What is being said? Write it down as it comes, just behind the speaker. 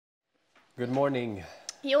Good morning.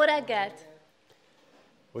 Jó reggelt!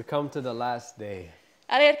 We come to the last day.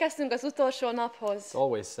 Elérkeztünk az utolsó naphoz. It's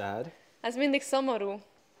always sad, Ez mindig szomorú,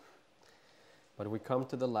 but we come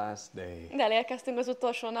to the last day. de elérkeztünk az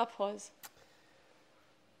utolsó naphoz.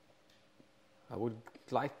 I would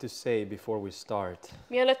like to say before we start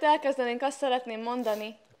Mielőtt elkezdenénk, azt szeretném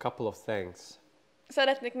mondani, a couple of thanks.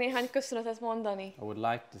 szeretnék néhány köszönetet mondani. I would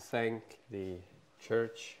like to thank the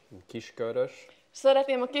church in Kiskörös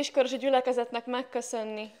Szeretném a kiskörösi gyülekezetnek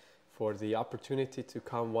megköszönni for the opportunity to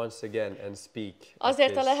come once again and speak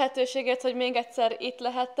azért a lehetőséget, hogy még egyszer itt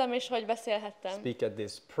lehettem és hogy beszélhettem. speak at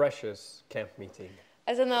this precious camp meeting.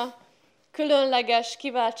 Ezen a különleges,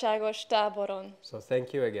 kiváltságos táboron. So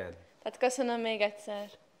thank you again. Tehát köszönöm még egyszer.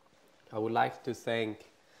 I would like to thank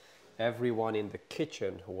everyone in the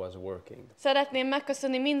kitchen who was working. Szeretném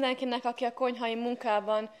megköszönni mindenkinek, aki a konyhai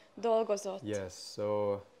munkában dolgozott. Yes,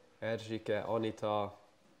 so Erzsike, Anita,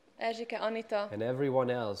 Erzsike, Anita, and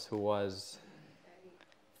everyone else who was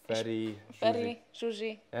Feri,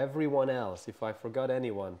 Zsuzsi. everyone else, if I forgot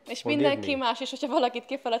anyone, És forgive mindenki me. más is, hogyha valakit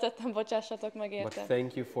kifelejtettem, bocsássatok meg But érte.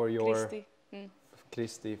 thank you for your, Kriszti.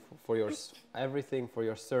 Kristi, for your, everything for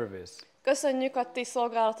your service. Köszönjük a ti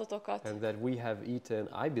szolgálatotokat. And that we have eaten,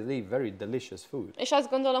 I believe, very delicious food. És azt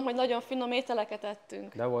gondolom, hogy nagyon finom ételeket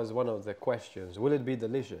ettünk. That was one of the questions. Will it be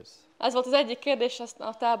delicious? Ez volt az egyik kérdés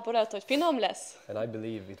a tábor előtt, hogy finom lesz. And I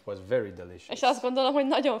believe it was very delicious. És azt gondolom, hogy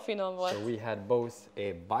nagyon finom volt. So we had both a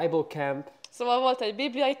Bible camp Szóval volt egy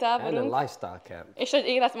bibliai and táborunk, a lifestyle camp. és egy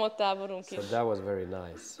életmód táborunk So is. that was very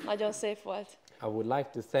nice. Nagyon szép volt. I would like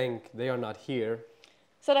to thank, they are not here,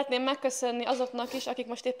 Szeretném megköszönni azoknak is, akik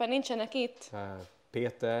most éppen nincsenek itt.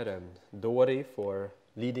 Peter and Dori for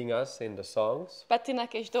leading us in the songs.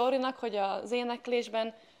 Petinek és Dórinak, hogy az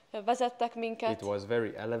éneklésben vezettek It minket. was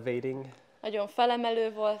very elevating, Nagyon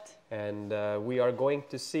felemelő volt. and we are going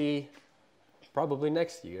to see probably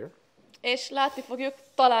next year És látni fogjuk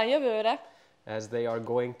talán jövőre, as they are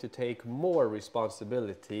going to take more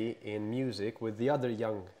responsibility in music with the other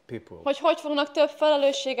young people. hogy fognak több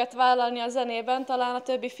felelősséget vállalni a zenében, talán a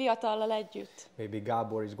többi fiatallal együtt. Maybe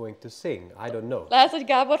Gabor is going to sing, I don't know. Lehet, hogy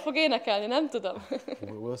Gábor fog énekelni, nem tudom.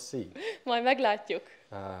 We will see. Majd meglátjuk.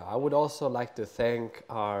 I would also like to thank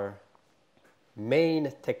our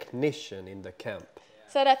main technician in the camp,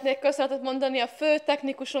 Szeretnék köszönetet mondani a fő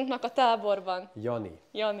technikusunknak a táborban, Jani.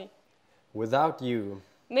 Jani. Without you,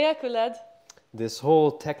 Nélküled this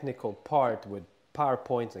whole technical part with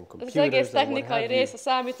PowerPoints and az computers egész and what technikai have you, rész, a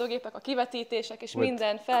számítógépek, a kivetítések és with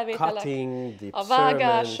minden felvételek, cutting the a sermons,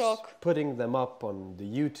 vágások, putting them up on the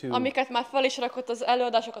YouTube, amiket már fel is rakott az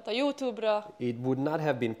előadásokat a YouTube-ra. it would not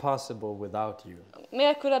have been possible without you.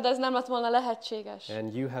 Nélküled ez nem lett volna lehetséges.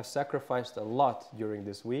 And you have sacrificed a lot during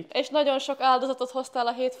this week, És nagyon sok áldozatot hoztál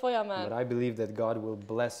a hét folyamán. but I believe that God will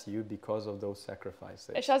bless you because of those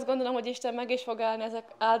sacrifices. És azt gondolom, hogy Isten meg is fog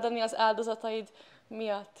áldani az áldozataid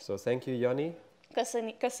miatt. So thank you, Jani,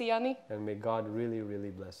 Köszi Jani, and may God really, really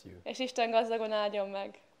bless you. és Isten gazdagon áldjon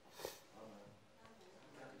meg.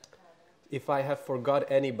 If I have forgot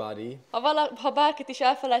anybody, Ha bárkit is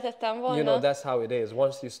elfelejtettem you know, volna, that's how it is.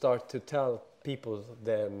 Once you start to tell people,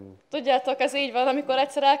 then tudjátok, ez így van, amikor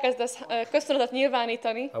egyszer elkezdesz köszönetet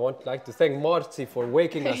nyilvánítani. I want like to thank Marci for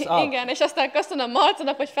waking us up. Igen, és aztán köszönöm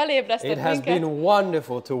Marcinak, hogy It felébresztett has minket. been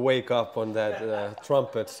wonderful to wake up on that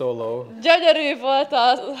trumpet solo. Gyönyörű volt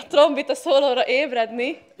a trombita szólóra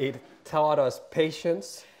ébredni. It taught us patience.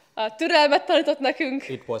 A türelmet tanított nekünk.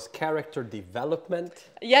 It was character development.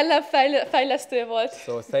 Jellemfejlesztő volt.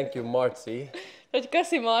 So thank you, Marci, Hogy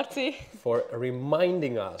köszi Marci, for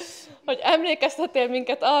reminding us hogy emlékeztetél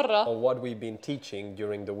minket arra, on what we've been teaching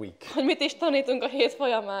during the week. hogy mit is tanítunk a hét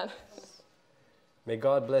folyamán. May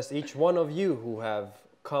God bless each one of you who have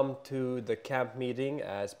come to the camp meeting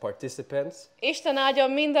as participants. Isten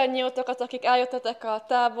áldjon mindannyiótokat, akik eljöttetek a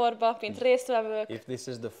táborba, mint résztvevők. If this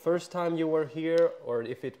is the first time you were here, or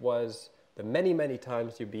if it was the many, many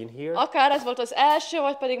times you've been here, Akár ez volt az első,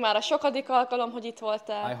 vagy pedig már a sokadik alkalom, hogy itt I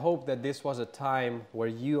voltál. hope that this was a time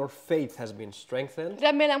where your faith has been strengthened.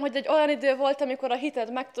 Remélem, hogy egy olyan idő volt, amikor a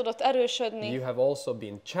hited meg tudott erősödni. You have also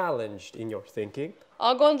been challenged in your thinking.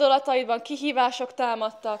 A gondolataidban kihívások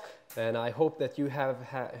támadtak. And I hope that you have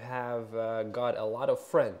got a lot of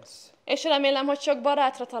friends. És remélem, hogy sok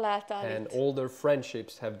barátra találtál And itt. older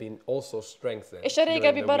friendships have been also strengthened. És a during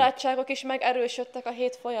régebbi the week. barátságok is megerősödtek a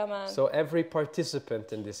hét folyamán. So every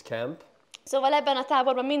participant in this camp, Szóval ebben a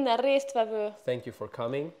táborban minden résztvevő, thank you for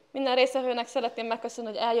coming. minden résztvevőnek szeretném megköszönni,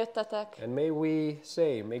 hogy eljöttetek. And may we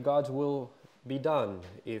say, may God's will be done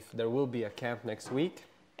if there will be a camp next week,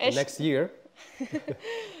 És- next year.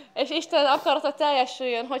 És Isten akarata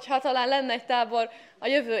teljesüljön, hogyha talán lenne egy tábor a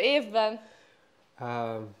jövő évben.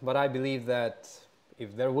 But I believe that if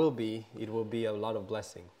there will be, it will be a lot of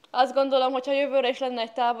blessing. Azt gondolom, hogy ha jövőre is lenne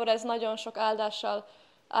egy tábor, ez nagyon sok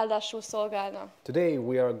áldásul szolgálna. Today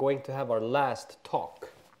we are going to have our last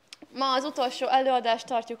talk. Ma az utolsó előadást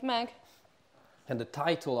tartjuk meg, And the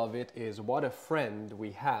title of it is What a Friend We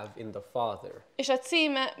Have in the Father. és a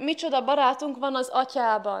címe Micsoda barátunk van az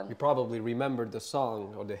Atyában. You probably remembered the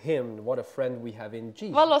song or the hymn, What a Friend We Have in Jesus.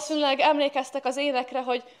 Valószínűleg emlékeztek az énekre,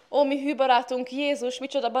 hogy ó, mi hű barátunk Jézus,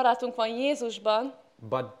 micsoda barátunk van Jézusban,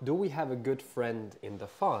 But do we have a good friend in the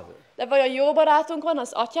Father? de vajon jó barátunk van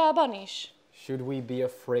az Atyában is? Should we be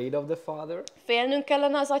afraid of the Father? Félnünk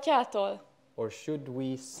kellene az Atyától? Or should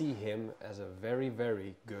we see him as a very,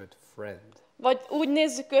 very good friend? Vagy úgy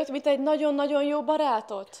nézzük őt, mint egy nagyon-nagyon jó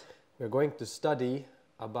barátot? We're going to study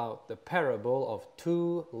about the parable of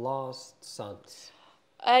two lost sons.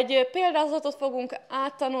 Egy példázatot fogunk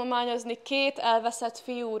áttanulmányozni két elveszett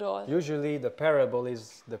fiúról. Usually the parable is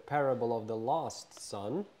the parable of the lost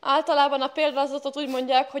son, Általában a példázatot úgy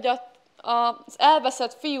mondják, hogy az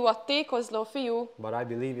elveszett fiú, a tékozló fiú, but I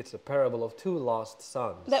believe it's a parable of two lost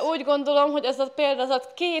sons. de úgy gondolom, hogy ez a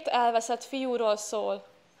példázat két elveszett fiúról szól.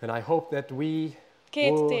 And I hope that we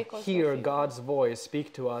Két will tékozló hear fiú. God's voice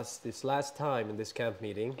speak to us this last time in this camp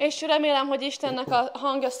meeting. És remélem, hogy Istennek a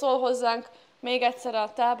hangja szól hozzánk még egyszer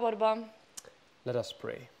a táborban. Let us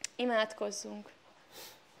pray. Imádkozzunk.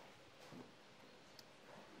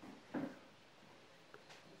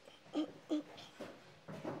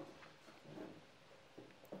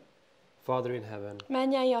 Father in heaven,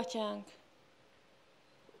 Mennyei Atyánk,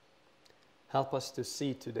 help us to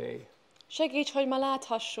see today segíts, hogy ma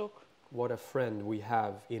láthassuk, what a friend we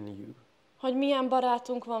have in you. hogy milyen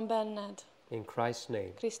barátunk van benned. In Christ's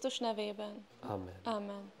name, Krisztus nevében. amen.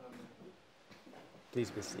 Amen.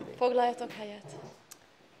 Please be seated. Foglaljatok helyet.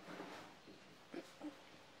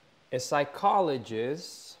 A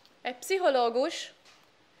psychologist Egy pszichológus,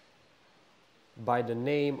 by the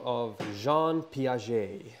name of Jean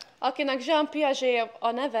Piaget, akinek Jean Piaget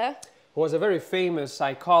a neve, who was a very famous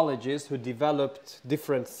psychologist who developed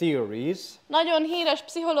different theories, nagyon híres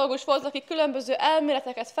pszichológus volt, aki különböző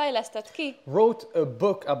elméleteket fejlesztett ki, wrote a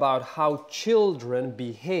book about how children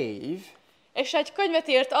behave és egy könyvet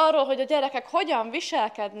írt arról, hogy a gyerekek hogyan and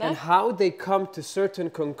viselkednek, how they come to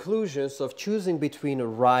certain conclusions of choosing between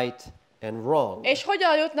a right and wrong. és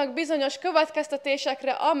hogyan jutnak bizonyos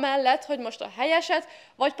következtetésekre amellett, hogy most a helyeset,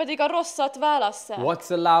 vagy pedig a rosszat válasszák.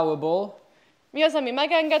 What's allowable, Mi az, ami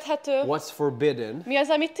megengedhető, what's forbidden, mi az,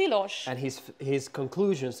 ami tilos. and his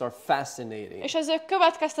conclusions are fascinating. És az ő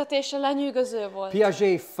következtetése lenyűgöző volt.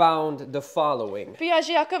 Piaget found the following.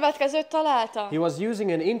 Piaget a következőt találta. He was using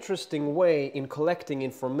an interesting way in collecting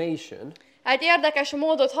information. Egy érdekes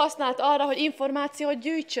módot használt arra, hogy információt He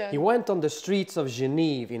gyűjtsön. went on the streets of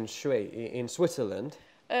Geneva in Switzerland,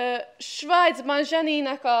 Svájcban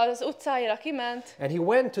Zsenének az utcáira kiment, and he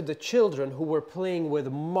went to the children who were playing with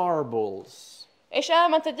marbles. és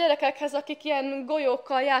elment a gyerekekhez, akik ilyen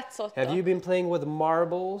golyókkal játszottak. Have you been playing with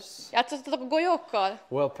marbles? Játszottatok a golyókkal?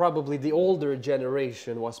 Well, probably the older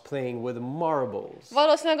generation was playing with marbles.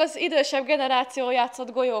 Valószínűleg az idősebb generáció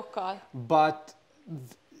játszott golyókkal. But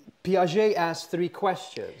Piaget asked three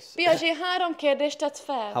questions. Piaget 3 kérdést tett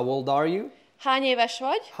fel. How old are you? Hány éves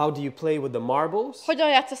vagy? How do you play with the marbles? Hogyan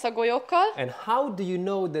játszasz a golyókkal? And how do you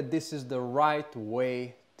know that this is the right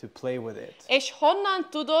way to play with it? És honnan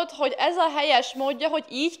tudod, hogy ez a helyes módja, hogy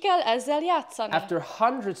így kell ezzel játszani? After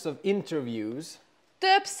hundreds of interviews,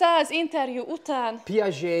 Több 100 interjú után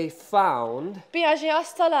Piaget found Piaget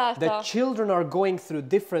azt találta, that children are going through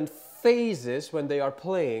different phases when they are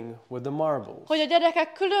playing with the marbles. hogy a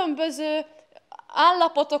gyerekek különböző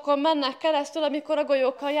állapotokon mennek keresztül, amikor a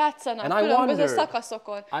golyókkal játszanak, And I különböző wondered-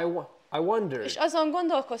 szakaszokon. I wondered, És azon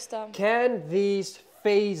gondolkoztam, can these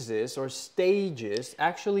phases or stages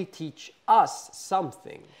actually teach us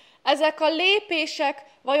something? ezek a lépések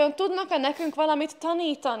vajon tudnak-e nekünk valamit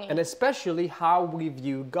tanítani? And especially how we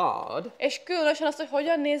view God. És különösen azt, hogy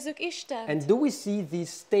hogyan nézzük Istent. And do we see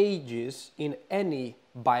these stages in any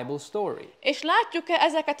Bible story? És látjuk-e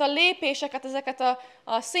ezeket a lépéseket, ezeket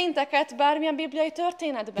a szinteket bármilyen bibliai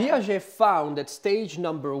történetben? Piaget found that stage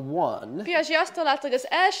number 1, Piaget azt találta, hogy az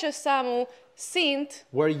első számú szint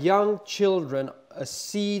where young children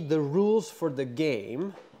see the rules for the game,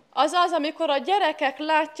 az az, amikor a gyerekek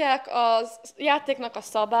látják a játéknak a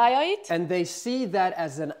szabályait, and they see that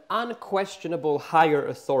as an unquestionable higher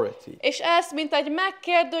authority. és ezt mint egy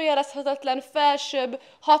megkérdőjelezhetetlen felsőbb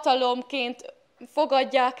hatalomként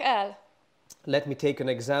fogadják el. Let me take an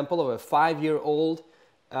example of a 5-year-old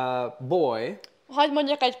boy Hadd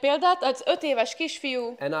mondjak egy példát, az 5 éves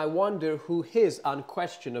kisfiú, and I wonder who his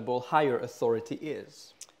unquestionable higher authority is.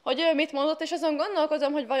 hogy ő mit mondott, és azon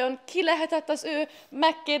gondolkozom, hogy vajon ki lehetett az ő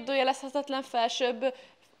megkérdőjelezhetetlen felsőbb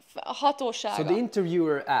hatósága. So the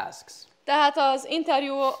interviewer asks, Tehát az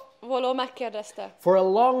interjúvoló megkérdezte. for a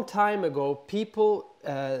long time ago, people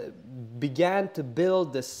began to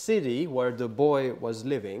build the city where the boy was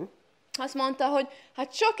living. Azt mondta, hogy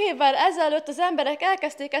hát sok évvel ezelőtt az emberek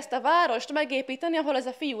elkezdték ezt a várost megépíteni, ahol ez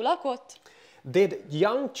a fiú lakott. Did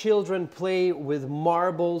young children play with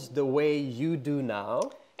marbles the way you do now?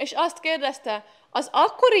 És azt kérdezte, az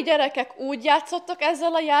akkori gyerekek úgy játszottak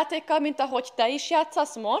ezzel a játékkal, mint ahogy te is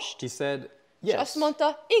játszasz most? He said, És azt yes.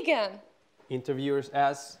 mondta, igen. Interviewers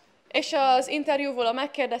ask, És az interjúvoló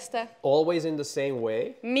megkérdezte, always in the same way?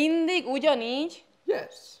 mindig ugyanígy?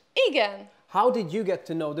 Yes. Igen. How did you get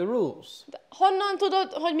to know the rules? De honnan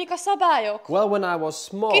tudod, hogy mik a szabályok? Well, when I was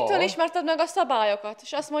small, Kitől ismerted meg a szabályokat?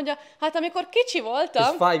 És azt mondja, hát amikor kicsi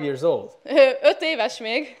voltam, he's 5 years old. 5 éves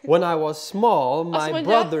még, When I was small, Azt my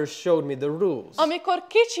mondja, brother showed me the rules. amikor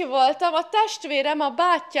kicsi voltam, a testvérem, a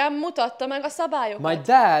bátyám mutatta meg a szabályokat. My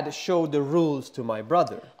dad showed the rules to my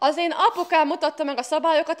brother. Az én apukám mutatta meg a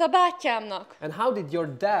szabályokat a bátyámnak. And how did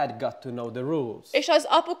your dad got to know the rules? És az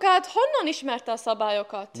apukád honnan ismerte a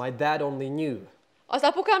szabályokat? My dad only knew. Az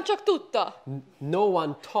apukám csak tudta. No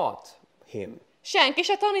one taught him. Senki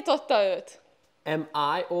se tanította őt. Am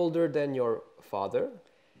I older than your father?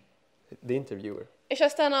 The interviewer. És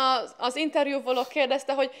aztán az interjúvoló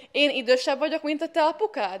kérdezte, hogy én idősebb vagyok, mint a te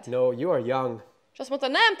apukád? No, you are young. És azt mondta,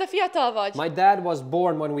 nem, te fiatal vagy. My dad was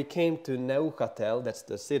born when we came to Neuchâtel, that's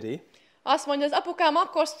the city. Azt mondja, az apukám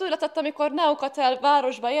akkor született, amikor Neuchâtel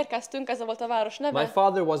városba érkeztünk, ez volt a város My neve.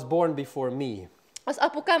 father was born before me. Az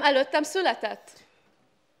apukám előttem született.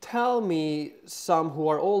 Tell me some who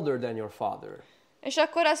are older than your father. És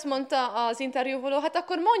akkor azt mondta az interjúvoló, hát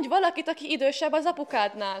akkor mondj valakit, aki idősebb az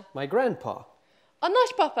apukádnál. My grandpa. A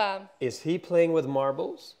nagypapám. Is he playing with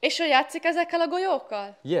marbles? És ő játszik ezekkel a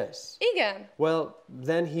golyókkal? Yes. Igen. Well,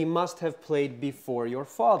 then he must have played before your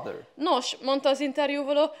father. Nos, mondta az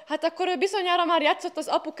interjúvoló, hát akkor ő bizonyára már játszott az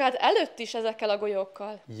apukád előtt is ezekkel a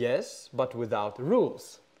golyókkal. Yes, but without rules.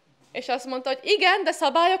 És azt mondta, hogy igen, de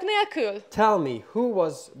szabályok nélkül. Tell me, who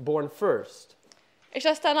was born first? És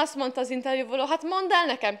aztán azt mondta az interjúvoló, hát mondd el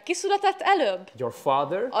nekem, ki született előbb? Your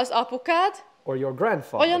father Az apukád, or your vagy a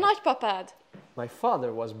grandfather? nagypapád? My father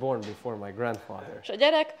was born before my grandfather. És a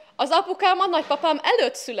gyerek, az apukám a nagypapám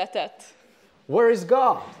előtt született. Where is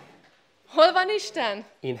God? Hol van Isten?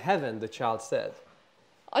 In heaven, the child said.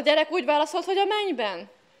 A gyerek úgy válaszolt, hogy a mennyben.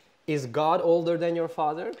 Is God older than your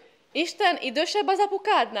father? Isten idősebb az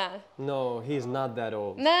apukádnál? No, he's not that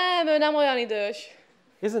old. Nem, ő nem olyan idős.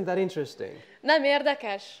 Isn't that interesting? Nem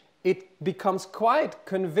érdekes. It becomes quite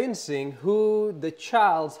convincing who the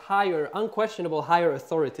child's unquestionable higher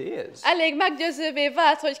authority is. Elég meggyőzővé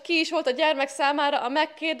vált, hogy ki is volt a gyermek számára a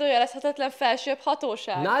megkérdőjelezhetetlen felsőbb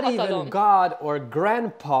hatóság, Not even hatalom. God or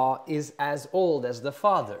grandpa is as old as the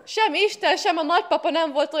father. Sem Isten, sem a nagypapa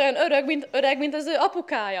nem volt olyan öreg, mint az ő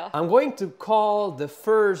apukája. I'm going to call the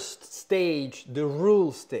first stage the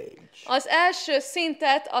rule stage. Az első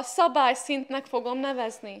szintet a szabályszintnek fogom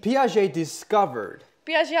nevezni. Piaget discovered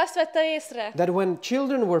Piaget azt vette észre, that when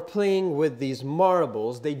children were playing with these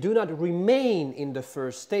marbles, they do not remain in the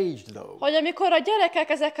first stage though. hogy amikor a gyerekek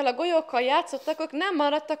ezekkel a golyókkal játszottak, ők nem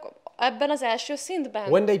maradtak ebben az első szintben.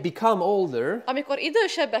 When they become older, Amikor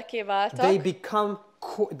idősebbeké váltak,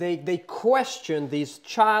 they question these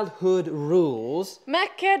childhood rules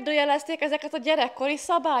megkérdőjelezték ezeket a gyerekkori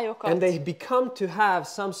szabályokat. and they become to have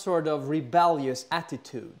some sort of rebellious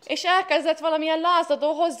attitude. És elkezdett valamilyen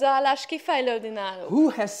lázadó hozzáállás kifejlődni náluk. Who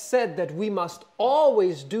has said that we must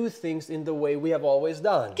always do things in the way we have always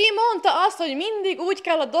done? Ki mondta azt, hogy mindig úgy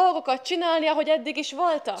kell a dolgokat csinálni, ahogy eddig is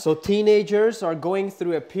voltak? So teenagers are going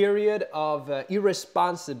through a period of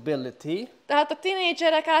irresponsibility Tehát a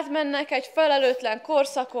tinédzserek átmennek egy felelőtlen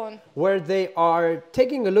korszakon, where they are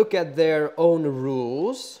taking a look at their own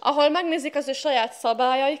rules ahol megnézik az ő saját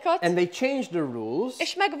szabályaikat, and they change the rules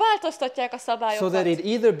és megváltoztatják a so szabályokat. that it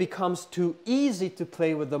either becomes too easy to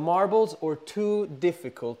play with the marbles or too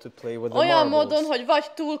difficult to play with the Olyan marbles. módon, hogy vagy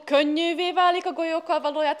túl könnyűvé válik a golyókkal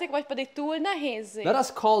való játék, vagy pedig túl nehézzé. Let us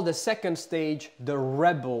call the second stage the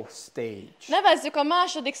rebel stage, Nevezzük a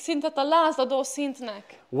második szintet a lázadó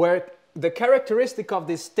szintnek, where the characteristic of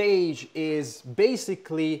this stage is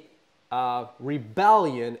basically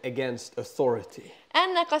rebellion against authority.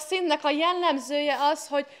 Ennek a szintnek a jellemzője az,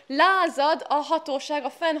 hogy lázad a hatóság, a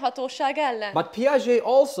fennhatóság ellen. But Piaget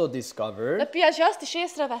also De discovered Piaget azt is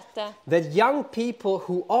észrevette, that young people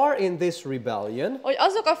who are in this rebellion, hogy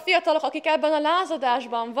azok a fiatalok, akik ebben a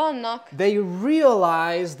lázadásban vannak, they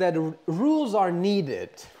realize that rules are needed.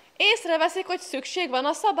 észreveszik, hogy szükség van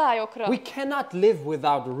a szabályokra. We cannot live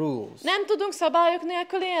without rules. Nem tudunk szabályok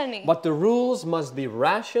nélkül élni. But the rules must be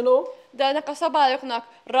rational. De ennek a szabályoknak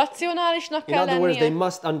racionálisnak In kell other words, they lennie.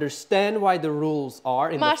 must understand why the rules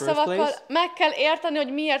are in the Más first szavakkal place. meg kell érteni,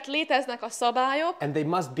 hogy miért léteznek a szabályok, And they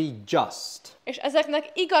must be just. és ezeknek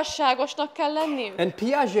igazságosnak kell lenniük. And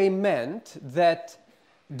Piaget meant that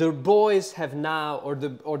the boys have now,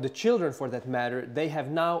 or the children for that matter, they have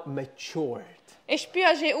now matured. És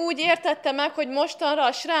Piaget úgy értette meg, hogy mostanra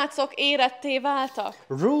a srácok éretté váltak.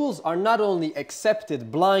 Rules are not only accepted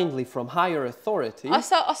blindly from higher authority,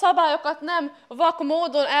 A szabályokat nem vak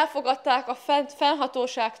módon elfogadták a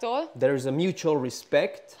fennhatóságtól, there is a mutual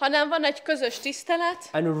respect, hanem van egy közös tisztelet,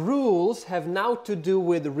 and rules have now to do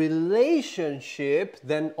with relationship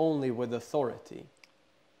than only with authority.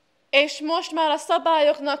 és most már a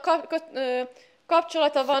szabályoknak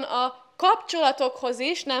kapcsolata van a kapcsolatokhoz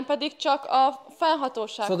is, nem pedig csak a So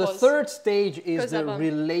fennhatósághoz. the third stage is Köze the van.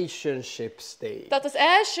 relationship stage. Tehát az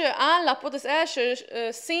első állapot, az első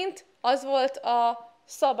szint, az volt a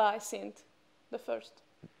szabályszint. The first.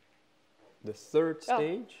 The third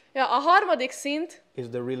stage Ja, a harmadik szint, is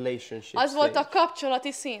the relationship az volt a stage.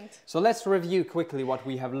 kapcsolati szint. So let's review quickly what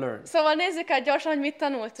we have learned. Szóval nézzük át gyorsan, hogy mit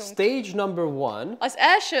tanultunk. Stage number 1 Az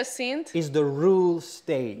első szint is the rule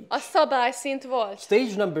stage. a szabályszint volt.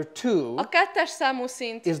 Stage number 2 A kettes számú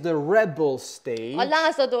szint is the rebel a stage.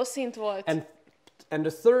 lázadó szint volt. And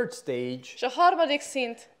the third stage És a harmadik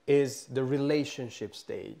szint is the relationship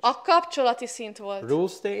stage. a kapcsolati szint volt. Rule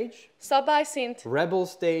stage, Szabályszint, rebel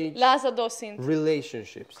stage, lázadó szint,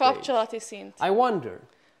 relationship stage. kapcsolati szint. I wonder,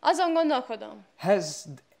 Azon gondolkodom,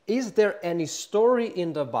 is there any story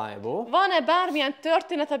in the Bible van-e bármilyen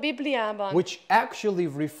történet a Bibliában, which actually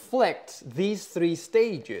reflects these three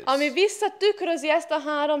stages? ami visszatükrözi ezt a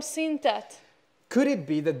három szintet? Could it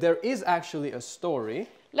be that there is actually a story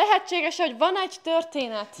Lehetséges, hogy van egy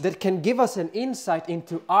történet, that can give us an insight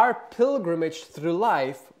into our pilgrimage through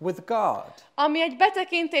life with God? ami egy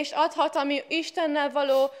betekintést adhat a mi Istennel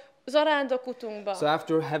való zarándokutunkba. So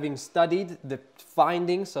after having studied the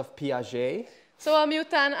findings of Piaget, Szóval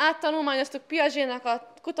miután áttanulmányoztuk Piagetnek a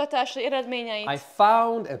kutatási eredményeit, I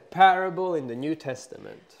found a parable in the New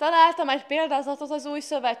Testament. találtam egy példázatot az Új And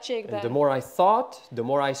Szövetségben. the more I thought, the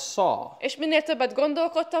more I saw. És minél többet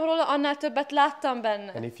gondolkodtam róla, annál többet láttam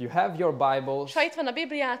benne. And if you have your Bibles, És ha itt van a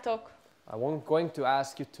Bibliátok, I'm going to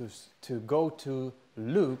ask you to go to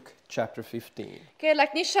Luke chapter 15.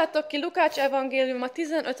 kérlek, nyissátok ki Lukács evangélium a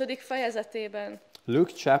 15. fejezetében.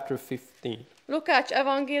 Luke chapter 15. Lukács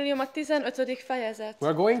evangélium a 15. fejezet.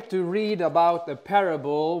 We're going to read about a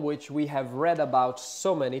parable which we have read about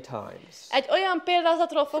so many times. Egy olyan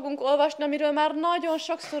példázatról fogunk olvasni, amiről már nagyon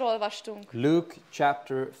sokszor olvastunk. Luke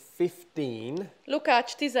chapter 15.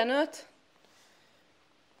 Lukács 15,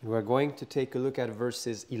 We're going to take a look at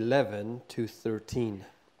verses 11 to 13.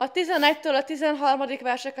 a 11-től a 13.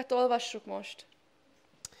 verseket olvassuk most.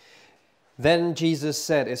 Then Jesus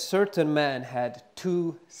said, a certain man had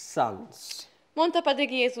two sons. Mondta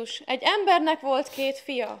pedig Jézus, egy embernek volt két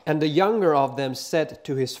fia. And the younger of them said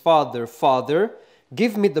to his father, Father,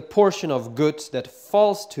 give me the portion of goods that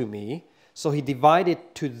falls to me. So he divided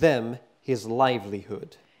to them his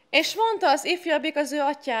livelihood. És mondta az ifjabbik az ő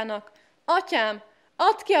atyának, Atyám,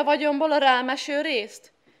 add ki a vagyomból a rám eső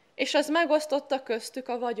részt. És az megosztotta köztük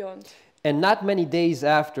a vagyont. And not many days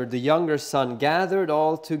after, the younger son gathered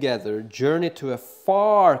all together, journeyed to a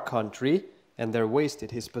far country, and there wasted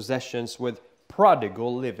his possessions with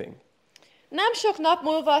prodigal living. Nem sok nap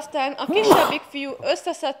múlva aztán a kisebbik fiú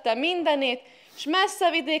összeszedte mindenét, és messze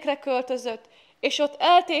vidékre költözött, és ott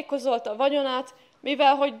eltékozolt a vagyonát,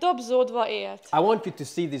 mivel hogy dobzódva élt. I want you to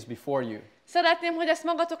see this before you. Szeretném, hogy ezt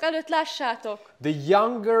magatok előtt lássátok. The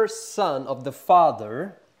younger son of the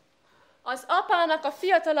father Az apának a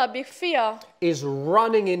fiatalabbik fia is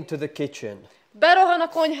running into the kitchen. berohan a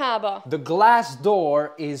konyhába. The glass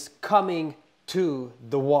door is coming to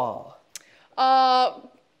the wall.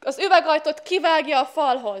 Az üvegajtót kivágja a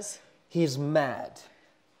falhoz. He's mad.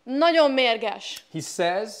 Nagyon mérges. He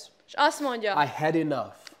says, És azt mondja, I had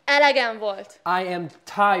enough. elegem volt. I am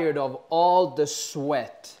tired of all the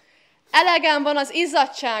sweat. Elegem van az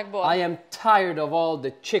izzadságból. I am tired of all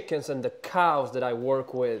the chickens and the cows that I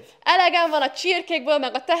work with. Elegem van a csirkékből,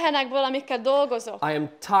 meg a tehenekből, amikkel dolgozok. I am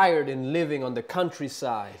tired in living on the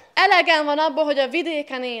countryside. Elegem van abból, hogy a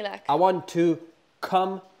vidéken élek. I want to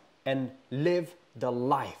come and live the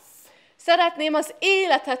life. Szeretném az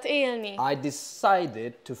életet élni. I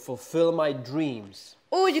decided to fulfill my dreams.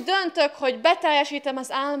 Úgy döntök, hogy beteljesítem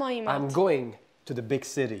az álmaimat. I'm going to the big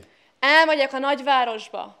city. Elmegyek a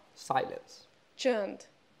nagyvárosba. Silence. Csönd.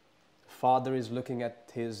 Father is looking at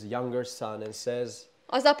his younger son and says,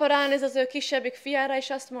 Az apa ránéz az ő kisebbik fiára, és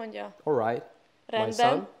azt mondja, all right, my rendben,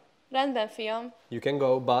 son, rendben, fiam, you can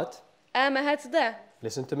go, but elmehetsz, de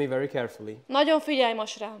listen to me very carefully. nagyon figyelj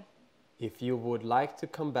most rám. If you would like to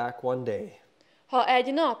come back one day, Ha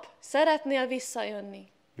egy nap szeretnél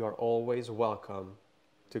visszajönni, you are always welcome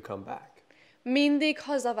to come back. mindig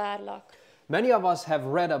hazavárlak. Many of us have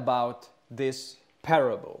read about this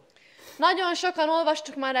parable, Nagyon sokan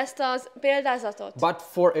olvastuk már ezt az példázatot, but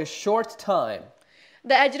for a short time,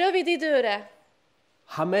 de egy rövid időre,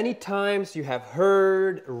 how many times you have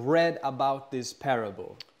heard, read about this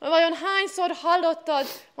parable? vajon hányszor hallottad,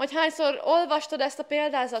 vagy hányszor olvastad ezt a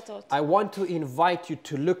példázatot? I want to invite you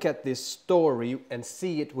to look at this story and see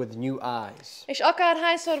it with new eyes. És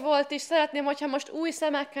akárhányszor volt is, szeretném, hogyha most új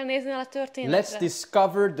szemekkel néznél a Let's történetre.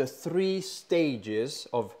 discover the three stages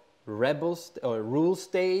of rule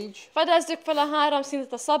stage, Fedezzük fel a három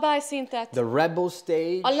szintet, a szabályszintet, the rebel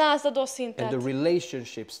stage, a lázadó and szintet, the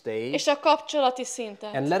relationship stage. és a kapcsolati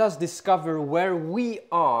szintet. And let us discover where we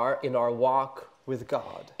are in our walk with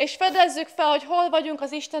God. És fedezzük fel, hogy hol vagyunk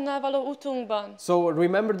az Istennel való utunkban. So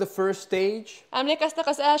remember the first stage? Emlékeztek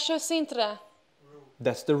az első szintre?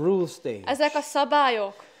 That's the rule stage. Ezek a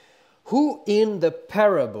szabályok. Who in the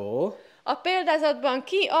parable A példázatban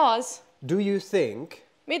ki az? do you think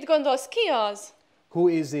Mit gondolsz, ki az? who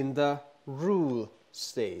is in the rule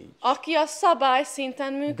stage? Aki a szabály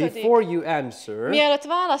szinten működik. Before you answer, Mielőtt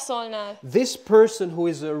válaszolnál, this person who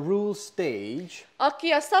is a rule stage, aki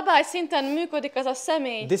a szabály szinten működik, az a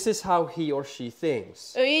személy. this is how he or she thinks.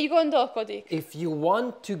 Ő így gondolkodik. If you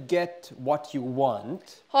want to get what you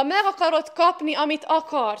want, Ha meg akarod kapni, amit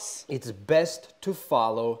akarsz, it's best to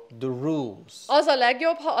follow the rules. az a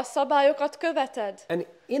legjobb, ha a szabályokat követed. And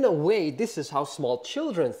in a way, this is how small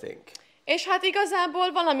children think. És hát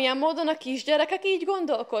igazából valamilyen módon a kisgyerekek így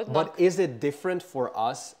gondolkodnak. But is it different for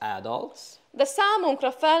us adults? De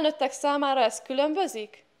számunkra, felnőttek számára ez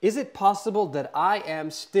különbözik? Is it possible that I am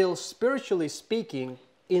still spiritually speaking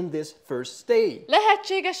in this first stage?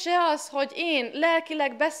 Lehetséges-e az, hogy én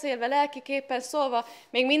lelkileg beszélve, lelkiképpen szólva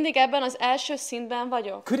még mindig ebben az első szintben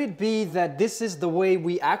vagyok? Could it be that this is the way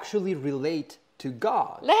we actually relate to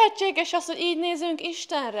God? Lehetséges az, hogy így nézünk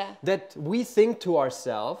Istenre? That we think to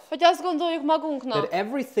ourselves Hogy azt gondoljuk magunknak, that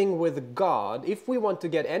everything with God, if we want to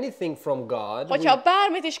get anything from God, hogyha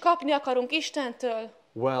bármit is kapni akarunk Istentől,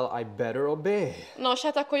 well, I better obey. nos,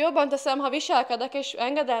 hát akkor jobban teszem, ha viselkedek és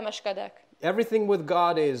engedelmeskedek. Everything with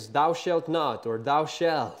God is thou shalt not or thou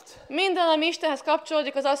shalt. Minden, ami Istenhez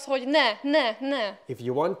kapcsolódik, az az, hogy ne. If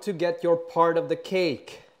you want to get your part of the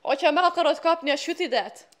cake, Hogyha meg akarod kapni a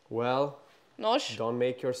sütidet, well, nos, don't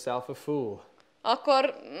make yourself a fool.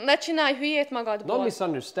 akkor ne csinálj hülyét Don't magadból.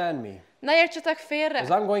 misunderstand me. Ne értsetek félre. As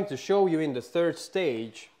I'm going to show you in the third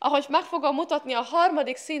stage, Ahogy meg fogom mutatni a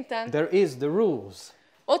harmadik szinten, there is the rules.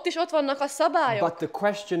 ott is ott vannak a szabályok. But the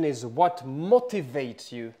question is what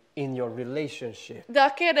motivates you in your relationship. De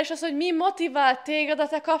a kérdés az, hogy mi motivál téged a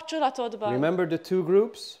te kapcsolatodban. Remember the two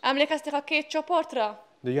groups? Emlékeztek a két csoportra?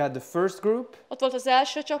 You had the first group, Ott volt az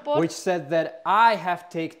első csoport, which said that I have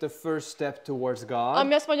take the first step towards God.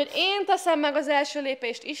 ami azt mondja, hogy én teszem meg az első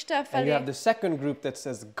lépést Isten And you felé. have the second group that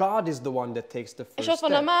says God is the one that takes the És first ott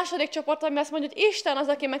van a step. második csoport, ami azt mondja, hogy Isten az,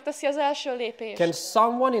 aki megteszi az első lépést. Can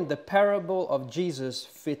someone in the parable of Jesus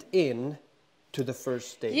fit in to the first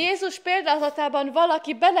stage? Jézus példázatában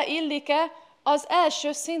valaki beleillik-e az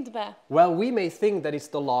első szintbe? Well, we may think that it's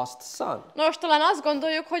the lost son. Nos, talán azt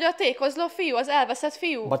gondoljuk, hogy a tékozló fiú, az elveszett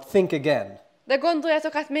fiú. But think again. De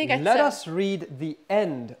gondoljatok át még Let egyszer. us read the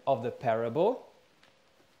end of the parable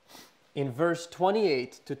in verse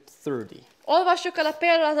 28 to 30, Olvassuk el a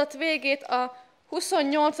példázat végét a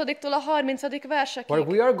 28-tól a 30. where versekig,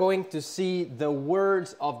 we are going to see the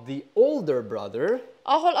words of the older brother,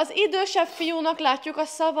 ahol az idősebb fiúnak látjuk a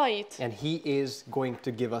szavait. and he is going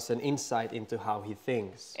to give us an insight into how he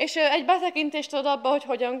thinks. És ő egy betekintést ad abba, hogy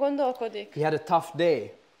hogyan gondolkodik. He had a tough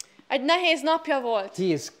day. Egy nehéz napja volt. He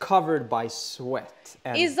is covered by sweat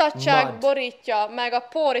and Izzadság mud. borítja, meg a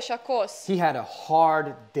por és a kosz. He had a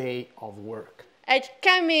hard day of work. Egy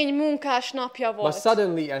kemény munkás napja But volt.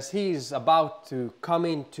 suddenly, as he's about to come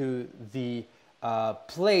into the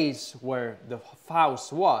place where the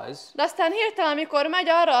house was, De aztán hirtelen, amikor megy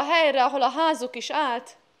arra a helyre, ahol a házuk is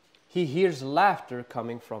állt, he hears laughter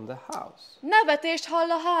coming from the house. nevetést hall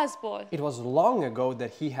a házból. It was long ago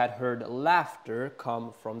that he had heard laughter come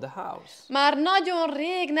from the house. Már nagyon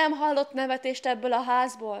rég nem hallott nevetést ebből a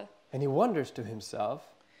házból. And he wonders to himself,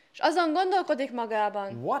 És azon gondolkodik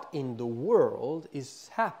magában, what in the world is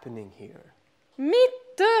happening here? mit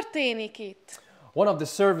történik itt? One of the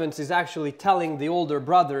servants is actually telling the older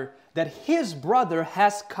brother that his brother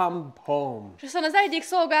has come home. És aztán az egyik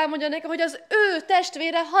szolgál mondja neki, hogy az ő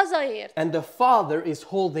testvére hazaért. And the father is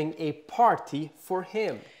holding a party for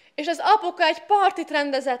him. És az apuka egy partit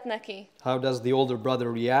rendezett neki. How does the older brother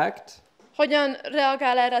react? Hogyan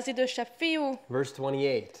reagál erre az idősebb fiú? Verse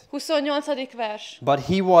 28. 28. vers. But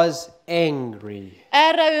he was angry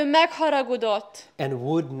Erre ő megharagudott, and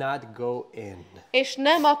would not go in. és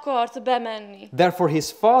nem akart bemenni. Therefore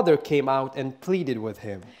his father came out and pleaded with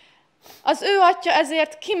him. Az ő atya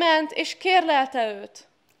ezért kiment, és kérlelte őt.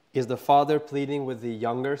 Is the father pleading with the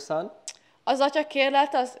younger son? Az atya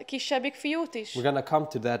kérlelte az kisebbik fiút is. We're going to come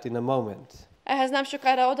to that in a moment. Ehhez nem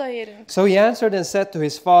sokára odaérünk. So he answered and said to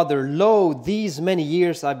his father, Lo, these many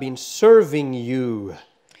years I've been serving you.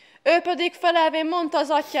 Ő pedig felelvén mondta az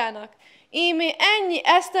atyának, ímé ennyi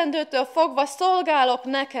esztendőtől fogva szolgálok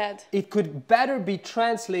neked. It could better be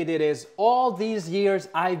translated as all these years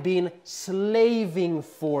I've been slaving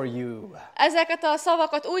for you. Ezeket a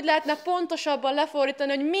szavakat úgy lehetne pontosabban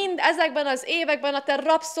lefordítani, hogy mind ezekben az években a te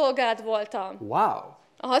rabszolgád voltam. Wow,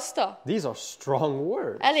 Haszta? these are strong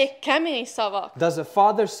words. Elég kemény szavak. Does a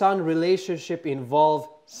father-son relationship involve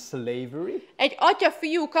slavery? Egy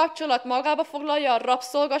atya-fiú kapcsolat magába foglalja a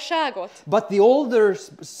rabszolgaságot? But the older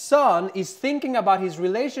son is thinking about his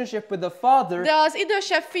relationship with the father De az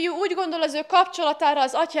idősebb fiú úgy gondol az ő kapcsolatára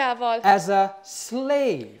az atyával, as a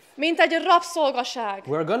slave. mint egy rabszolgaság.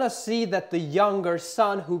 We're going to see that the younger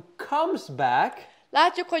son who comes back,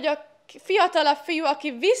 Látjuk, hogy a fiatalabb fiú,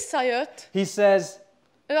 aki visszajött, he says,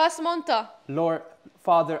 ő azt mondta, Lord,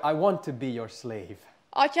 Father, I want to be your slave.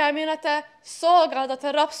 atyám, én a te szolgád, a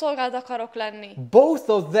te rabszolgád akarok lenni. Both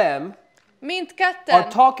of them are Mindketten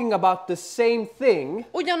talking about the same thing,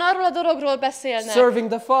 ugyanarról a dologról beszélnek, serving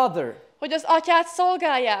the Father. hogy az atyát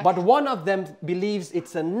szolgálják. But one of them believes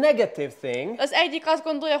it's a negative thing, Az egyik azt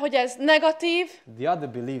gondolja, hogy ez negatív, the other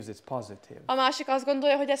believes it's positive. a másik azt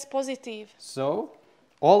gondolja, hogy ez pozitív. So,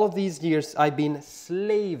 all of these years I've been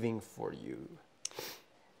slaving for you.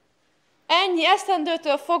 Ennyi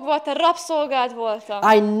esztendőtől fogva te rabszolgád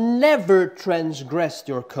voltam. I never transgressed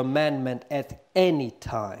your commandment at any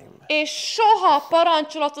time. És soha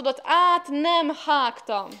parancsolatodat át nem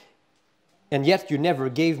hágtam. And yet you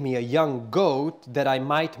never gave me a young goat that I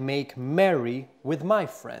might make merry with my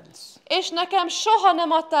friends. És nekem soha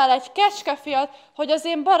nem adtál egy kecskefiat, hogy az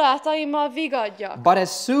én barátaimmal vigadjak. But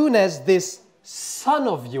as soon as this son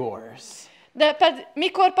of yours, De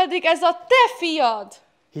mikor pedig ez a te fiad,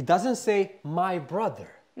 he doesn't say my brother,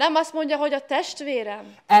 nem azt mondja, hogy a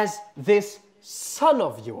testvérem, as this son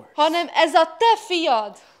of yours, hanem ez a te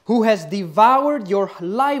fiad who has devoured your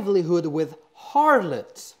livelihood with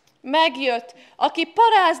harlots. megjött, aki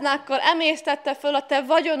paráznákkal emésztette föl a te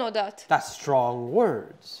vagyonodat. That's strong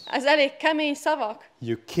words. Ez elég kemény szavak.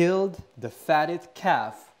 You killed the fatted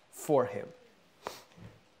calf for him.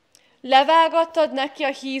 Levágattad neki a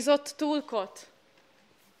hízott túlkot.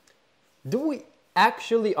 Do we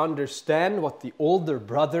actually understand what the older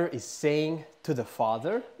brother is saying to the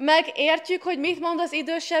father? Megértjük, hogy mit mond az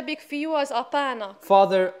idősebbik fiú az apának.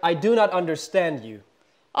 Father, I do not understand you.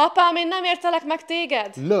 Apám, én nem értelek meg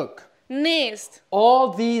téged. Look, Nézd, all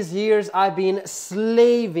these years I've been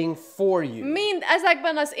slaving for you. mind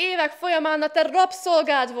ezekben az évek folyamán a te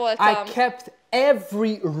rabszolgád voltam. I kept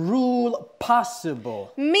every rule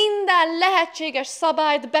possible. Minden lehetséges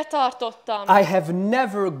szabályt betartottam. I have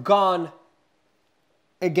never gone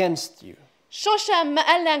against you. Sosem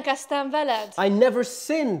ellenkeztem veled. I never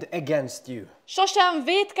sinned against you. Sosem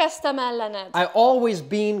vétkeztem ellened. I always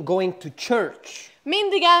been going to church,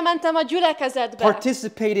 Mindig elmentem a gyülekezetbe.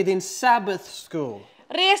 participated in Sabbath school.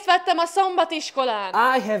 Részt vettem a szombatiskolán.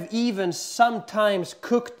 I have even sometimes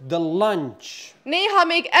cooked the lunch. Néha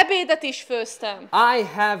még ebédet is főztem. I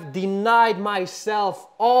have denied myself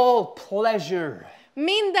all pleasure.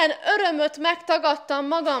 Minden örömöt megtagadtam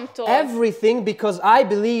magamtól. Everything because I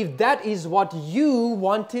believe that is what you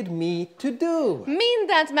wanted me to do.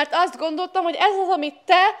 Mindent, mert azt gondoltam, hogy ez az, amit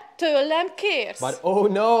te tőlem kérsz. But oh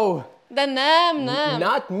no, De nem.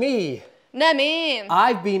 not me. Nem én.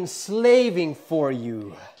 I've been slaving for you.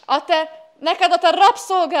 A te Neked a te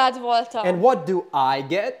rabszolgád voltam. And what do I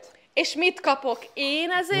get? És mit kapok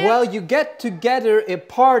én ezért? Well, you get together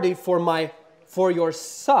a party for your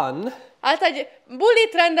son Hát egy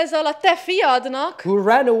bulit rendezel a te fiadnak, who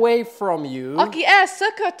ran away from you aki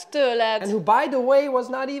elszökött tőled, and who, by the way, was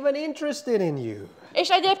not even interested in you. és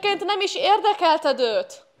egyébként nem is érdekelted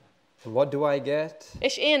őt. And what do I get?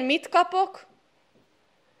 És én mit kapok?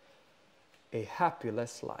 A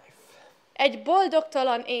happyless life. Egy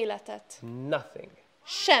boldogtalan életet. Nothing.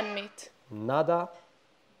 Semmit. Nada,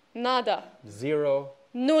 Nada. zero,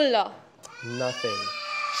 Nulla. nothing.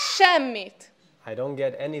 Semmit. I don't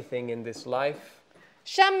get anything in this life,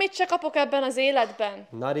 Semmit se kapok ebben az életben.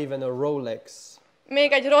 not even a Rolex.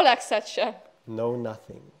 Még egy Rolexet sem. No,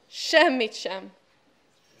 nothing. Semmit sem.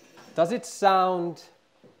 Does it sound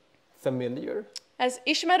familiar? Ez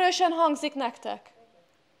ismerősen hangzik nektek?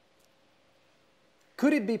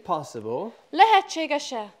 Could it be possible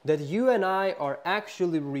Lehetséges-e, that you and I are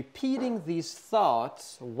actually repeating these thoughts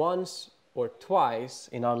once or twice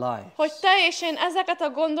in our lives? hogy te és én ezeket a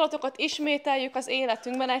gondolatokat ismételjük az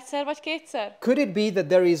életünkben egyszer vagy kétszer? Could it be that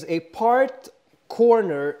there is a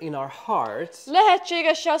corner in our hearts,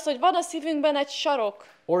 Lehetséges-e az, hogy van a szívünkben egy sarok,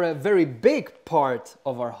 or a very big part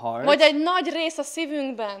of our heart, vagy egy nagy rész a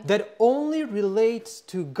szívünkben, that only relates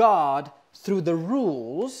to God through the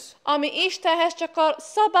rules, ami Istenhez csak a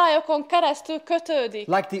szabályokon keresztül kötődik,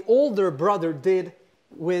 like the older brother did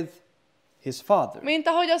with his father? mint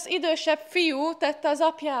ahogy az idősebb fiú tette az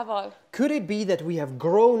apjával? Could it be that we have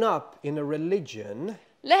grown up in a religion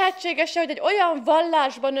Lehetséges-e, hogy egy olyan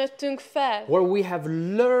vallásban nőttünk fel, where we have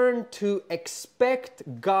learned to expect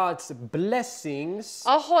God's blessings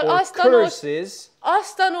ahol or curses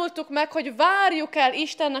azt tanultuk meg, hogy várjuk el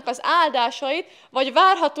Istennek az áldásait, vagy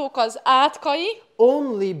várhatók az átkai,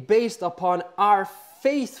 only based upon our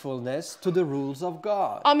faithfulness to the rules of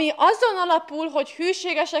God? ami azon alapul, hogy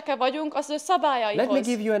hűségesek-e vagyunk az ő Let me szabályaihoz.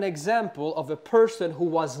 give you an example of a person who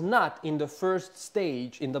was not in the first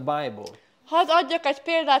stage in the Bible. Hadd adjak egy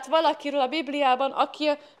példát valakiről a Bibliában, aki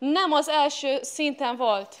nem az első szinten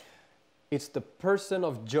volt. It's the person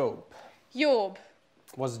of Job. Jobb.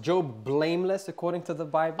 Was Job blameless according to the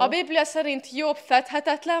Bible? A Biblia szerint Jobb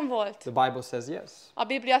fedhetetlen volt? The Bible says yes. A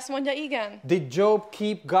Biblia azt mondja, igen. Did Job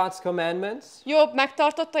keep God's commandments? Jobb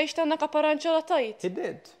megtartotta Istennek a parancsolatait? He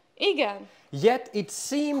did. Igen. Yet it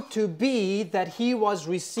seemed to be that he was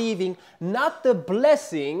receiving not the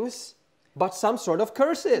blessings, but some sort of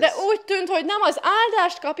curses. De úgy tűnt, hogy nem az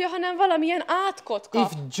áldást kapja, hanem valamilyen átkot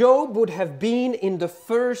kap. If Job would have been in the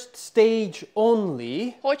first stage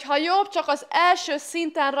only, Hogyha Jobb csak az első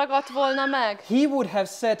szinten ragadt volna meg, he would have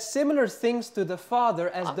said similar things to the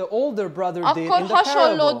father as the older brother did akkor in the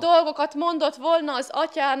hasonló parable. dolgokat mondott volna az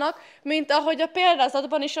atyának, mint ahogy a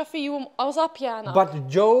példázatban is a fiú az apjának. But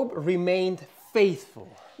Job remained faithful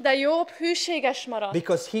De Jobb hűséges maradt,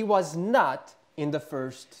 because he was not in the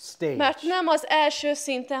first stage. mert nem az első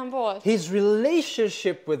szinten volt. His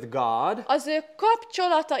relationship with God Az ő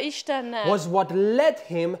kapcsolata Istennel, was what led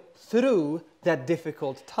him through that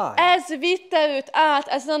difficult time. ez vitte őt át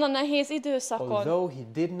ezen a nehéz időszakon. Although he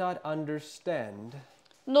did not understand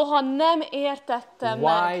Noha nem értette why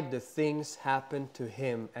meg, the things happened to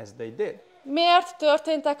him as they did. miért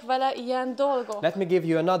történtek vele ilyen dolgok. Let me give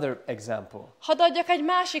you another example. Hadd adjak egy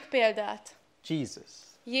másik példát. Jesus.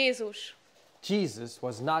 Jézus. Jesus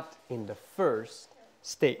was not in the first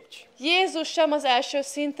stage. Jézus sem az első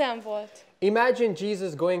szinten volt. Imagine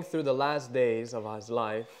Jesus going through the last days of his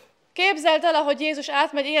life, Képzeld el, ahogy Jézus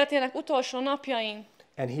átmegy életének utolsó napjain,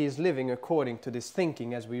 and he is living according to this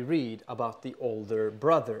thinking as we read about the older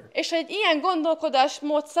brother. és egy ilyen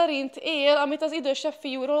gondolkodásmód szerint él, amit az idősebb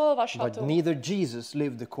fiúról But olvashatunk. neither Jesus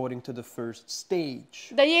lived according to the first stage.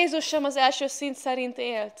 De Jézus sem az első szint szerint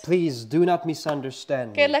élt. Please do not misunderstand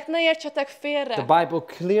me. Kérlek, ne értsetek The félre. Bible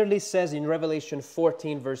clearly says in Revelation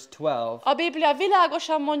 14 verse 12 A Biblia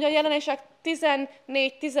világosan mondja a Jelenések that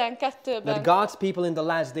 14-12-ben, God's people in the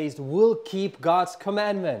last days will keep God's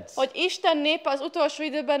commandments. hogy Isten népe az utolsó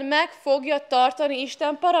időben meg fogja tartani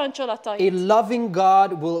Isten parancsolatait. A loving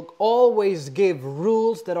God will always give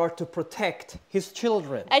rules that are to protect his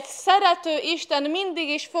children. Egy szerető Isten mindig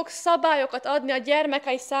is fog szabályokat adni a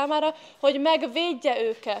gyermekei számára, hogy megvédje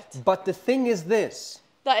őket. But the thing is this.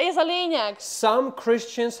 De ez a lényeg. Some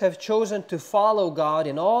Christians have chosen to follow God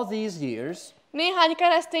in all these years Néhány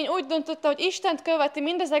keresztény úgy döntötte, hogy Istent követi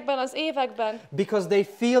mindezekben az években, because they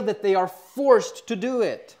feel that they are forced to do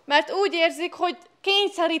it. mert úgy érzik, hogy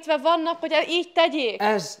kényszerítve vannak, hogy így tegyék.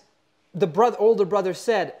 As the older brother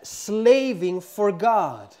said, slaving for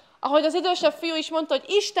God. Ahogy az idősebb fiú is mondta, hogy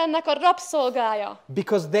Istennek a rabszolgája.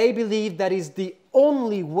 Because they believe that is the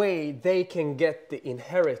only way they can get the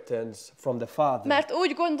inheritance from the Father. Mert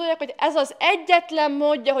úgy gondolják, hogy ez az egyetlen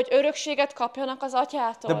módja, hogy örökséget kapjanak az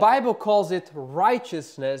atyától. The Bible calls it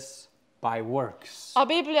righteousness by works. A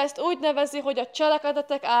Biblia ezt úgy nevezi, hogy a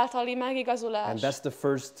cselekedetek általi And megigazulás. that's the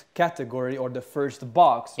first category or the first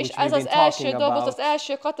box És which we've ez been az első talking doboz, about. az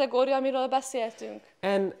első kategória, amiről beszéltünk.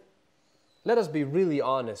 And let us be really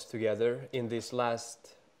honest together in this last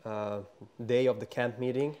day of the camp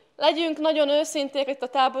meeting. Legyünk nagyon őszinték itt a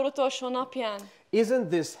tábor utolsó napján. Isn't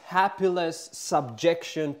this happiless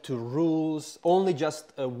subjection to rules only just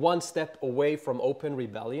one step away from open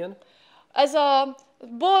rebellion? Ez a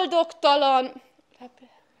boldogtalan,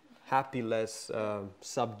 Happiless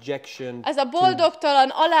subjection. ez a boldogtalan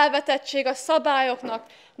alávetettség a szabályoknak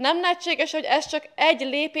nem lehetséges, hogy ez csak egy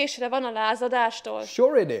lépésre van a lázadástól.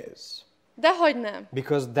 Sure it is. Dehogy nem.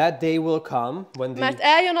 Because that day will come Mert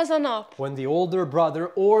eljön az a nap, when the older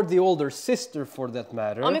brother or the older sister for that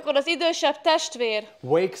matter amikor az idősebb testvér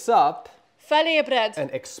wakes up felébred, and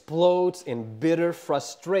explodes in bitter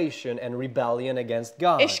frustration and rebellion against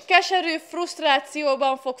God. és keserű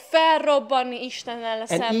frusztrációban fog felrobbanni Istennel And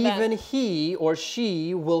szemben. even he or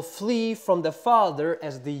she will flee from the father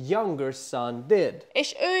as the younger son did.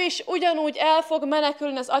 És ő is ugyanúgy el fog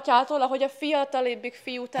menekülni az atyától, ahogy a fiatalibbik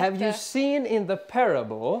fiú Have you tette. seen in the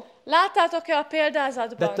parable Láttátok-e a that the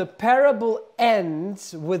példázatban, parable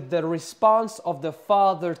ends with the response of the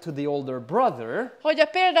father to the older brother? hogy a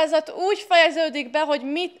példázat úgy fejeződik be, hogy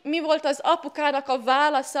mi volt az apukának a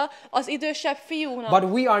válasza az idősebb fiúnak.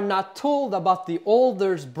 But we are not told about the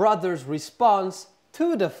older brother's response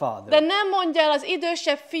to the father. De nem mondja el az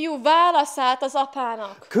idősebb fiú válaszát az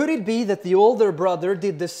apának. Could it be that the older brother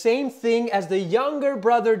did the same thing as the younger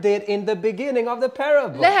brother did in the beginning of the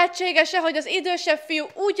parable? Lehetséges-e, hogy az idősebb fiú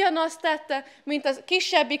ugyanazt tette, mint az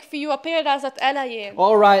kisebbik fiú a példázat elején?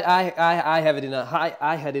 All right, I have it enough.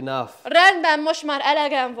 I had enough. Rendben, most már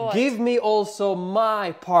elegem volt. Give me also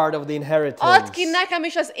my part of the inheritance. Add ki nekem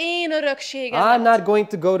is az én I'm örökségemet. not going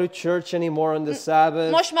to go to church anymore on the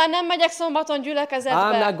Sabbath. Most már nem megyek szombaton I'm gyülekezetbe.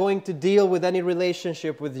 not going to deal with any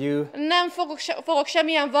relationship with you. Nem fogok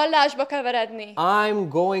semmilyen vallásba keveredni. I'm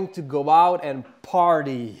going to go out and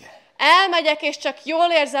party. Elmegyek, és csak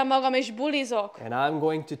jól érzem magam, és bulizok. And I'm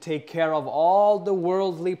going to take care of all the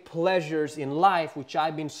worldly pleasures in life which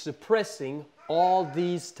I've been suppressing all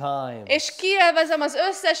these times. És kielvezem az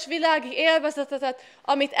összes világi élvezetet,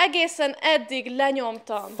 amit egészen eddig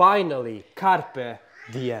lenyomtam. Finally, carpe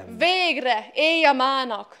diem. Végre, élj a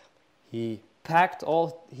mának. He packed all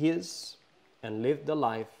his and lived the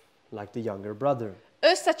life like the younger brother.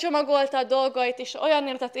 Összecsomagolta a dolgait, és olyan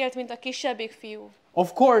életet élt, mint a kisebbik fiú.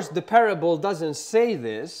 Of course, the parable doesn't say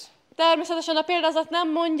this, Természetesen a példázat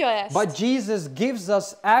nem mondja ezt. but Jesus gives us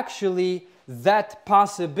actually that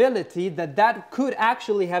possibility that could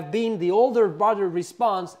actually have been the older brother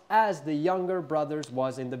response as the younger brother's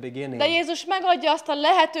was in the beginning. De Jézus megadja azt a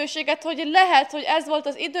lehetőséget, hogy lehet, hogy ez volt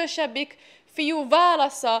az idősebbik fiú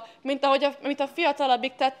válasza, mint a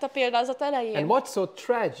fiatalabbik tett a példázat elején. And what's so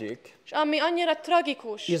tragic És ami annyira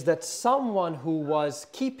tragikus, is that someone who was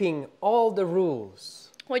keeping all the rules,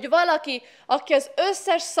 hogy valaki, aki az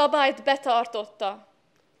összes szabályt betartotta,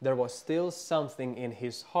 there was still something in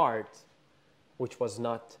his heart which was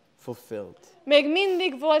not fulfilled. még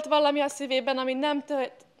mindig volt valami a szívében, ami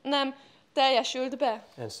nem teljesült be.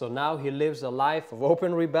 And so now he lives a life of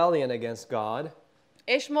open rebellion against God,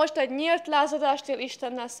 És most egy nyílt lázadást él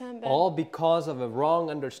Istennel szemben. all because of a wrong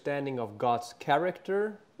understanding of God's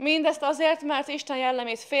character, Mindezt azért, mert Isten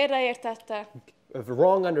jellemét félreértette. a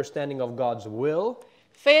wrong understanding of God's will,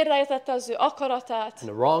 Félreértette az ő akaratát, and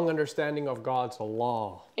a wrong understanding of God's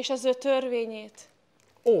law. és az ő törvényét.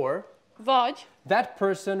 Or Vagy that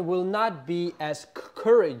person will not be as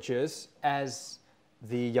courageous as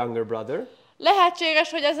the younger brother,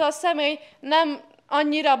 lehetséges, hogy ez a személy nem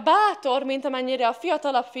annyira bátor, mint amennyire a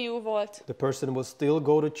fiatalabb fiú volt. the person will still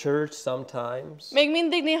go to church sometimes, Még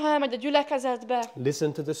mindig néha elmegy a gyülekezetbe,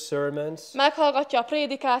 listen to the sermons, meghallgatja a but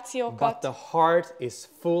prédikációkat, the heart is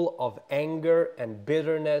full of anger and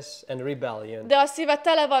bitterness and rebellion. de a szíve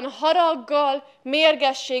tele van haraggal,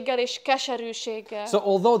 mérgességgel és keserűséggel. So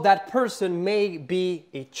although that person may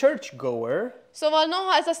be a churchgoer, Szóval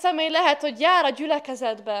noha ez a személy lehet, hogy jár a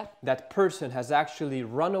gyülekezetbe, that person has actually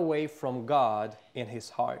run away from God in his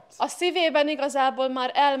heart. a szívében igazából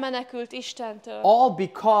már elmenekült Istentől. All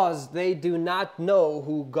because they do not know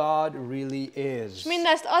who God really is. És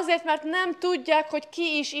mindezt azért, mert nem tudják, hogy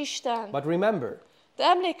ki is Isten. But remember, De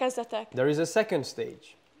emlékezzetek, there is a second stage.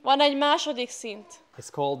 van egy második szint, It's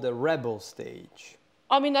called the rebel stage.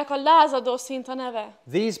 aminek a lázadó szint a neve.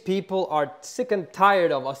 These people are sick and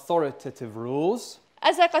tired of authoritative rules.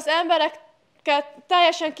 Ezek az emberek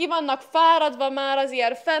teljesen ki vannak fáradva már az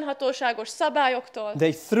ilyen fennhatóságos szabályoktól.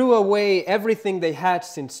 They threw away everything they had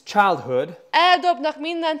since childhood. Eldobnak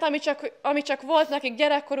mindent, ami csak volt nekik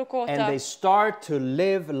gyerekkoruk óta. And they start to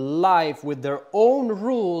live life with their own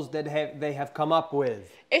rules that they have come up with.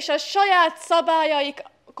 És a saját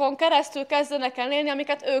szabályaikon keresztül kezdenek el élni,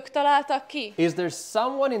 amiket ők találtak ki. Is there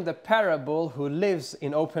someone in the parable who lives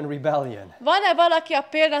in open rebellion? Van-e valaki a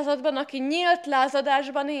példázatban, aki nyílt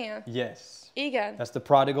lázadásban él? Yes. Igen. That's the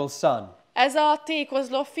prodigal son. Ez a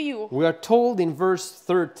tékozló fiú. We are told in verse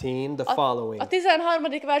 13 the following. A 13.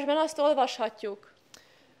 versben azt olvashatjuk.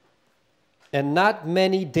 And not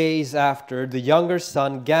many days after, the younger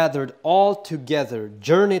son gathered all together,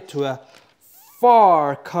 journeyed to a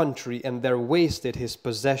far country, and there wasted his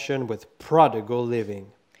possession with prodigal living.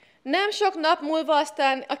 Nem sok nap múlva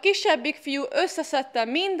aztán a kisebbik fiú összeszedte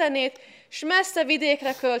mindenét, s messze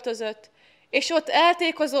vidékre költözött, és ott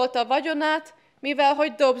eltékozolta a vagyonát, mivel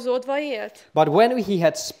hogy dobzódva élt. But when he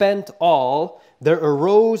had spent all, there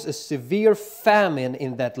arose a severe famine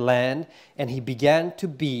in that land, and he began to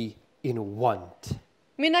be in want.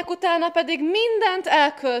 Minek utána pedig mindent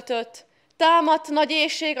elköltött, támadt nagy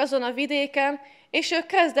éhség azon a vidéken, és ő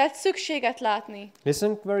kezdett szükséget látni.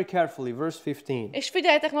 Listen very carefully, verse 15. És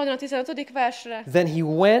figyeljetek nagyon a 15. versre. Then he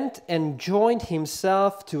went and joined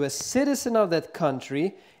himself to a citizen of that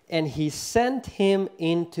country, and he sent him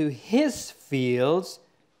into his fields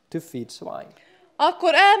to feed swine.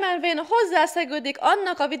 Akkor elmenvén hozzászegődik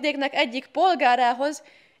annak a vidéknek egyik polgárához,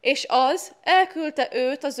 és az elküldte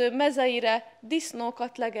őt az ő mezeire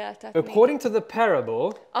disznókat legeltetni. According to the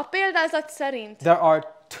parable, A példázat szerint there are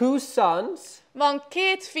two sons, van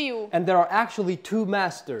két fiú, and there are actually two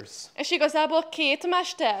masters. és igazából két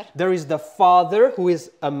mester. There is the father, who is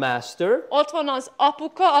a master, Ott van az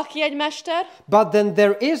apuka, aki egy mester, but then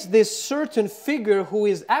there is this certain figure who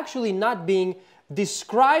is actually not being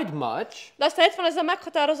described much, de aztán itt van ez a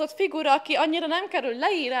meghatározott figura, aki annyira nem kerül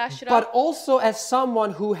leírásra, but also as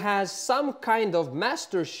someone who has some kind of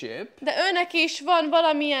mastership, de őnek is van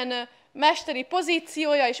valamilyen mesteri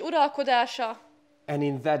pozíciója és uralkodása. and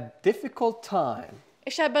in that difficult time,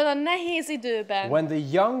 És ebben a nehéz időben, when the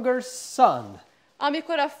younger son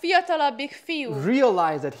amikor a fiatalabbik fiú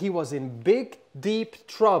realized that he was in big, deep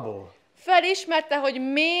trouble, felismerte,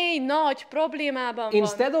 hogy mély, nagy problémában van.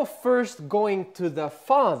 instead of first going to the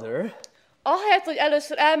father, Ahelyett, hogy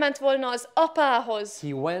először elment volna az apához,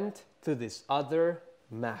 he went to this other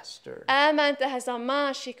master. elment ehhez a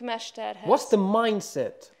másik mesterhez. What's the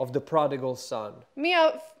mindset of the prodigal son? Mi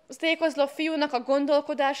a tékozló fiúnak a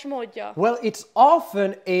gondolkodás módja? Well, it's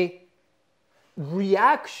often a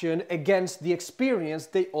reaction against the experience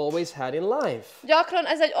they always had in life. Gyakran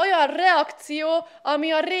ez egy olyan reakció,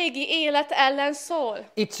 ami a régi élet ellen szól.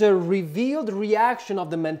 It's a revealed reaction of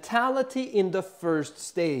the mentality in the first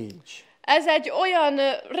stage. Ez egy olyan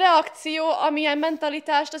reakció, amilyen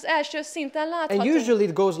mentalitást az első szinten And láthatunk. usually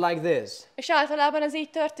it goes like this. És általában ez így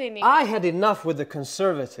történik. I had enough with the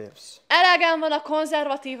conservatives. Elegem van a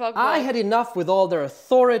konzervatívakból. I had enough with all their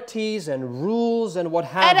authorities and rules and what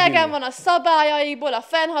have Elegem you. van a szabályaikból, a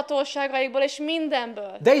fennhatóságaikból és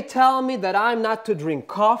mindenből. They tell me that I'm not to drink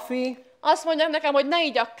coffee, Azt mondják nekem, hogy ne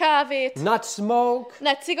igyak kávét, not smoke,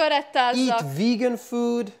 ne cigarettázzak, eat vegan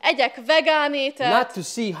food, egyek vegán ételt, not to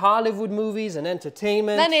see Hollywood movies and ne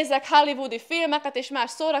entertainment, nézzek hollywoodi filmeket és más not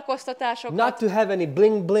szórakoztatásokat, to have any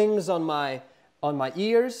bling blings on my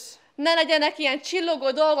ears. ne legyenek ilyen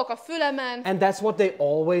csillogó dolgok a fülemen, And that's what they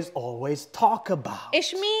always talk about.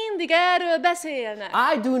 és mindig erről beszélnek.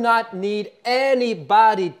 I do not need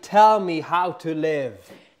anybody tell me how to live.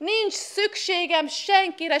 Nincs szükségem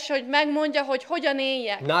senkire se, hogy megmondja, hogy hogyan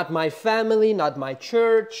éljek. Not my family, not my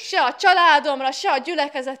church, Se a családomra, se a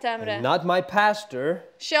gyülekezetemre, not my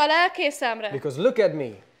pastor, se a lelkészemre. because look at me.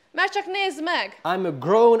 Mert csak nézd meg, I'm a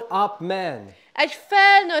grown-up man. egy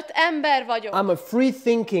felnőtt ember vagyok. I'm a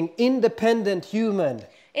free-thinking, independent human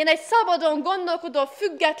Én egy szabadon gondolkodó,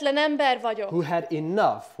 független ember vagyok, who had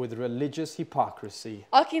enough with religious hypocrisy.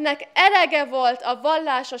 akinek elege volt a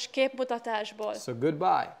vallásos képmutatásból. So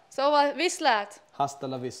goodbye. Szóval viszlát, Hasta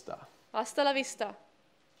la vista. hasta la vista.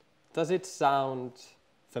 Does it sound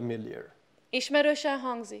familiar? Ismerősen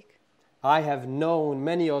hangzik. I have known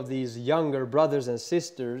many of these younger brothers and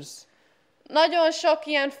sisters Nagyon sok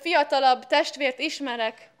ilyen fiatalabb testvért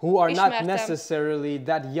who are not ismertem, necessarily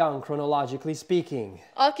that young chronologically speaking.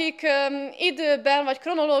 akik időben vagy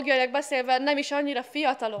kronológiailag beszélve nem is annyira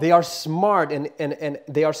fiatalok. They are smart and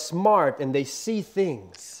they are smart and they see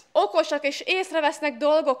things. okosak és észrevesznek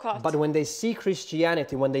dolgokat. But when they see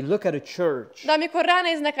Christianity, when they look at a church, De amikor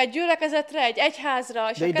ránéznek egy gyülekezetre, egy egyházra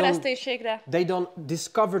és a kereszténységre, they don't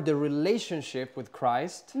discover the relationship with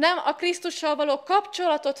Christ. nem a Krisztussal való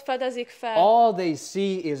kapcsolatot fedezik fel, All they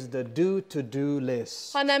see is the do-to-do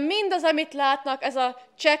list. hanem mindaz, amit látnak, ez a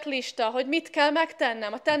checklista, hogy mit kell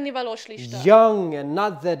megtennem, a tennivalós lista. Young and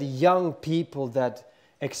not that young people that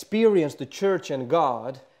experience the church and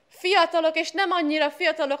God, Fiatalok és nem annyira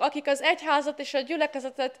fiatalok, akik az egyházat és a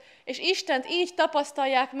gyülekezetet és Istent így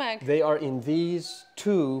tapasztalják meg. they are in these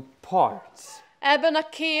two parts. Ebben a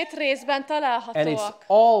két részben And it's találhatóak.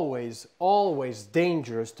 always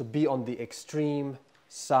dangerous to be on the extreme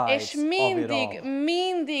sides És of it all.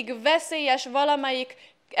 mindig veszélyes valamelyik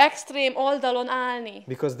extrém oldalon állni.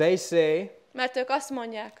 Because they say, Mert ők azt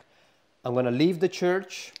mondják, I'm going to leave the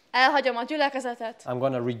church, elhagyom a gyülekezetet, I'm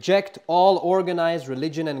going to reject all organized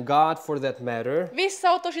religion and God for that matter,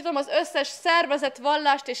 visszautasítom az összes szervezett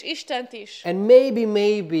vallást és Istent is. and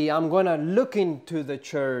maybe I'm going to look into the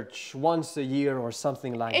church once a year or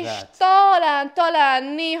something like És that. talán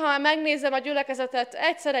néha megnézem a gyülekezetet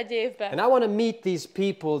egyszer egy évben. And I want to meet these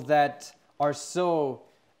people that are so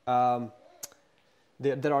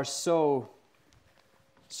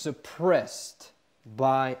suppressed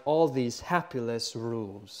by all these happyless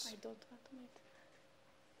rules.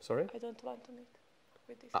 Sorry? I don't want to meet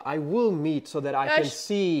with this. I will meet so that I can És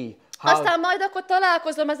see how. aztán majd akkor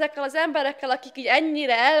találkozom ezekkel az emberekkel, akik így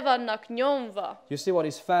ennyire el vannak nyomva. You see what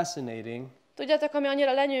is fascinating Tudjátok, ami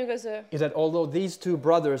annyira lenyűgöző? is that although these two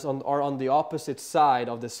brothers are on the opposite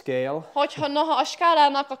side of the scale, Hogyha noha a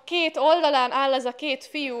skálának a két oldalán áll ez a két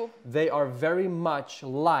fiú, they are very much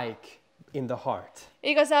like in the heart.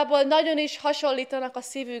 igazából nagyon is hasonlítanak a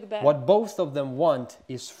szívükben. What both of them want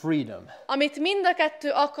is freedom. Amit mind a kettő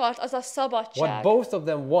akart, az a What szabadság. both of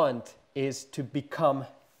them want is to become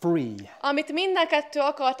free. Amit mind a kettő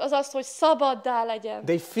akart, az az, hogy szabaddá legyen.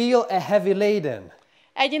 They feel a heavy laden,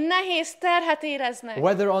 Egy nehéz terhet éreznek.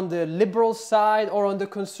 whether on the liberal side or on the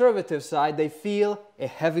conservative side, they feel a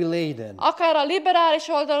heavy laden. Akár a liberális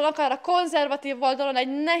oldalon, akár a konzervatív oldalon egy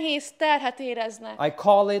nehéz terhet éreznek. I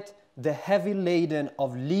call it the heavy laden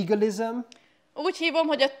of legalism, Úgy hívom,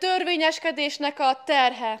 hogy a törvényeskedésnek a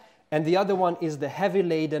terhe. and the other one is the heavy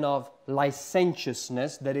laden of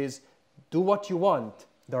licentiousness, that is, do what you want,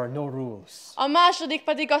 there are no rules. A második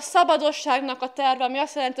pedig a szabadosságnak a terve, ami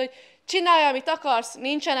azt jelenti, hogy csinálj, amit akarsz,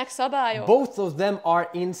 nincsenek szabályok. Both of them are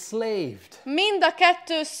enslaved Mind a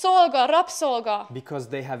kettő szolga, rabszolga, because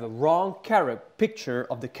they have a wrong picture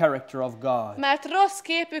of the character of God. mert rossz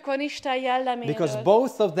képük van Isten Because jelleméről.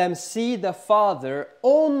 both of them see the Father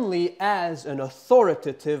only as an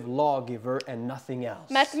authoritative lawgiver and nothing else.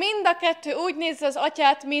 Mert mind a kettő úgy nézi az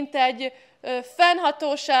atyát, mint egy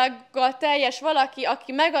fennhatósággal teljes valaki,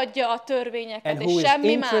 aki megadja a törvényeket, And who és is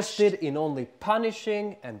semmi más. interested in only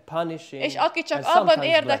punishing and punishing És aki csak and abban sometimes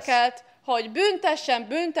bless. érdekelt, hogy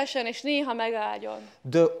büntessen, és néha megáldjon.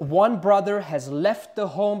 The one brother has left the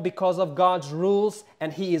home because of God's rules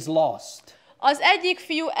and he is lost. Az egyik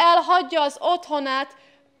fiú elhagyja az otthonát,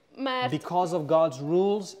 mert Because of God's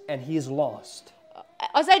rules and he is lost.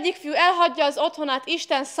 az egyik fiú elhagyja az otthonát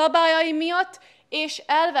Isten szabályai miatt, és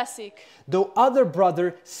elveszik. The other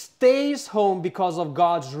brother stays home because of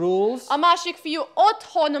God's rules, A másik fiú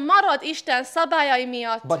otthon marad Isten szabályai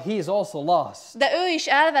miatt, but he is also lost. de ő is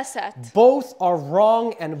elveszett. Both are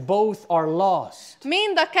wrong and both are lost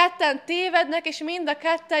Mind a ketten tévednek, és mind a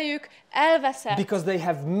kettejük elveszett. because they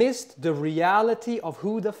have missed the reality of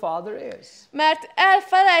who the Father is. Mert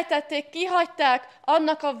elfelejtették, kihagyták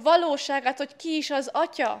annak a valóságát, hogy ki is az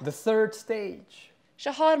Atya. The third stage, És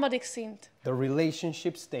a harmadik szint, the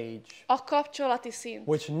relationship stage, a kapcsolati szint,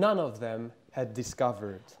 which none of them had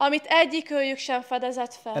discovered. amit egyikőjük sem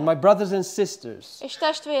fedezett And fel. my brothers and sisters, És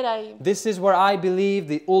testvéreim, this is where I believe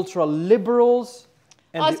the ultra-liberals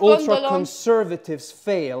and Azt the gondolom- ultra-conservatives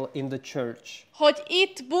fail in the church. hogy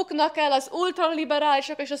itt buknak el az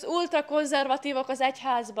ultraliberálisok és az ultrakonzervatívok az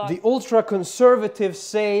egyházban. The ultra-conservatives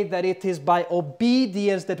say that it is by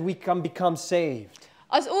obedience that we can become saved.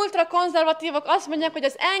 Az ultrakonzervatívok azt mondják, hogy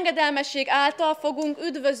az engedelmesség által fogunk The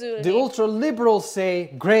üdvözülni. ultra-liberals say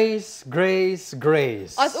grace, grace,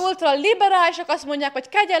 grace. Az ultraliberálisok azt mondják, hogy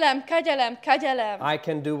kegyelem, kegyelem, kegyelem. I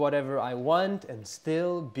can do whatever I want and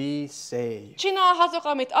still be saved. Csinálhatok,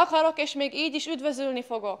 amit akarok, és még így is üdvözülni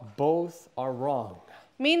fogok. Both are wrong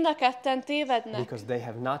Mind a ketten tévednek, because they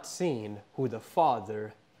have not seen who the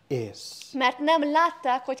Father is. mert nem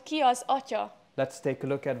látták, hogy ki az Atya. Let's take a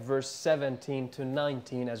look at verse 17 to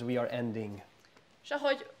 19 as we are ending. És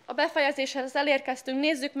ahogy a befejezéshez elérkeztünk,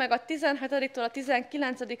 nézzük meg a 17-től a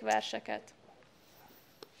 19. verseket.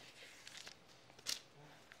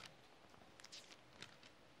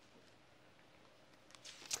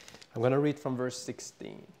 going to read from verse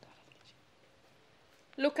 16.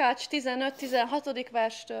 Lukács 15-16.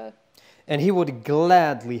 verstől. And he would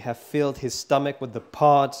gladly have filled his stomach with the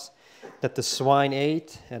pods that the swine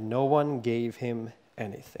ate, and no one gave him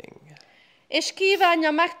anything. És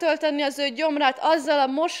kívánja megtölteni az ő gyomrát azzal a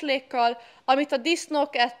moslékkal, amit a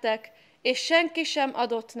disznók ettek, és senki sem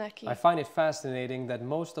adott neki. I find it fascinating that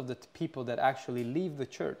most of the people that actually leave the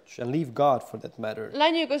church, and leave God for that matter,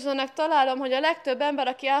 Lenyűgözőnek találom, hogy a legtöbb ember,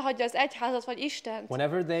 aki elhagyja az egyházat vagy Istent,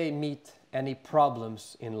 whenever they meet any problems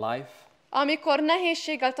in life, amikor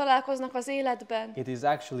nehézséggel találkoznak az életben, it is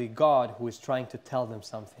actually God who is trying to tell them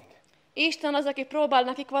something. Isten az, aki próbál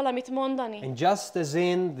nekik valamit mondani. And just as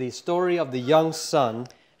in the story of the young son,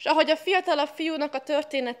 És ahogy a fiatalabb fiúnak a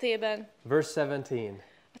történetében, verse 17,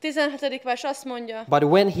 a 17. vers azt mondja, but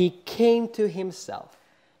when he came to himself,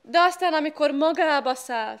 de aztán, amikor magába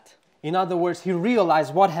szállt, in other words, he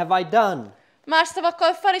realized, what have I done? más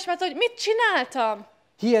szavakkal felismerte, hogy mit csináltam.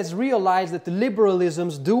 He has realized that the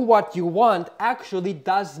liberalisms do what you want actually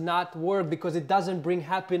does not work because it doesn't bring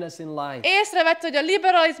happiness in life. Észrevette, hogy a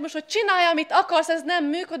liberalizmus, hogy csinálja, amit akarsz, ez nem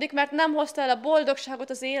működik, mert nem hozta el a boldogságot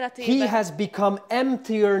az He életébe. has become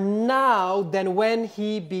emptier now than when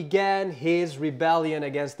he began his rebellion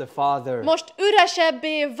against the Father. Most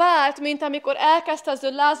üresebbé vált, mint amikor elkezdte az ő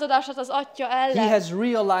lázadását az Atya He ellen. has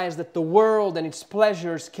realized that the world and its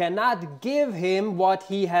pleasures cannot give him what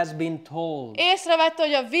he has been told. Észrevette,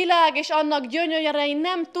 hogy a világ és annak gyönyörei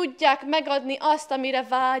nem tudják megadni azt, amire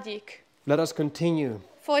vágyik. Let us continue.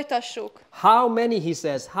 Folytassuk. How many, he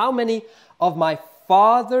says, how many of my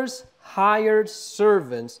father's hired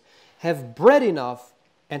servants have bread enough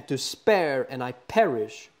and to spare, and I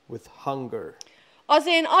perish with hunger? Az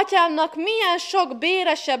én atyámnak milyen sok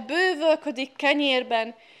bérese bővölködik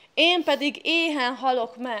kenyérben, én pedig éhen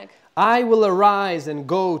halok meg. I will arise and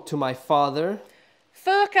go to my father,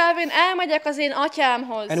 Fölkelvén elmegyek az én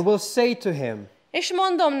atyámhoz, and will say to him, és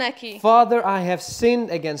mondom neki, Father, I have sinned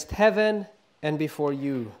against heaven and before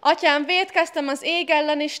you, Atyám, vétkeztem az ég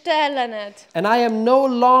ellen és te ellened, and I am no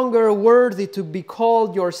longer worthy to be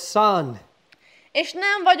called your son. és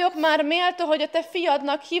nem vagyok már méltó, hogy a te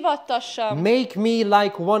fiadnak hivattassam. Make me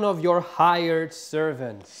like one of your hired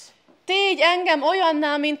servants. Tégy engem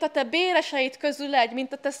olyanná, mint a te béreseid közül egy,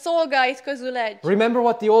 mint a te szolgáid közül egy. Remember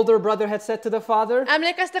what the older brother had said to the father?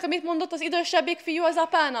 Emlékeztek, amit mondott az idősebbik fiú az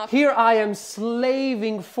apának? Here I am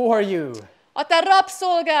slaving for you. A te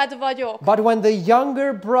rabszolgád vagyok. But when the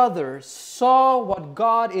younger brother saw what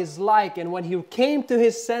God is like, and when he came to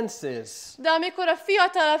his senses, De amikor a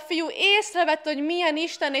fiatalabb fiú észrevette, hogy milyen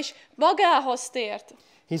Isten, és magához tért,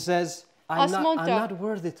 he says, Azt I'm mondja, not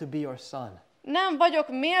worthy to be your son. nem vagyok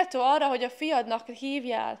méltó arra, hogy a fiadnak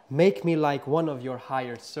hívjál. Make me like one of your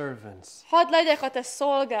hired servants. Hadd legyek a te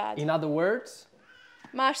szolgád. In other words,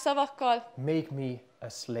 Más szavakkal, make me a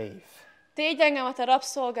slave. tégy engem a te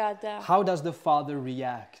rabszolgáddá. How does the father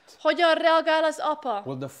react? Hogyan reagál az apa?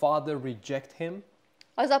 Will the father reject him?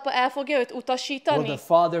 Az apa el fogja őt Will utasítani? the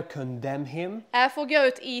father condemn him? El fogja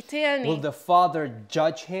őt Will ítélni? the father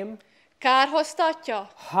judge him? Kárhoztatja?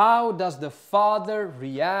 How does the father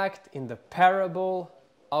react in the parable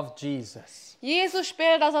of Jesus? Jézus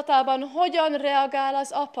példázatában hogyan reagál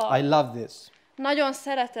az apa? I love this. Nagyon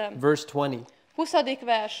szeretem. Verse 20. 20.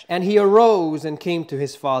 vers. And he arose and came to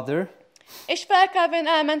his father, És felkelvén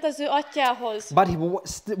elment az ő atyjához. but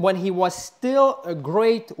when he was still a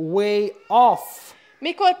great way off,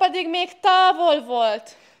 Mikor pedig még távol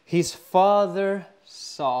volt, his father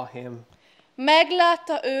saw him.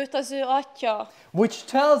 meglátta őt az ő atya. Which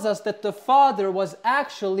tells us that the father was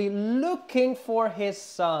actually looking for his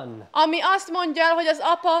son. Ami azt mondja el, hogy az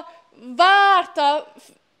apa várta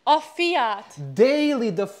a fiát.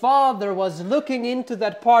 Daily the father was looking into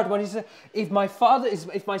that part when he said, if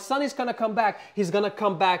my son is going to come back, he's going to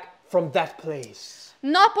come back from that place.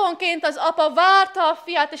 Naponként az apa várta a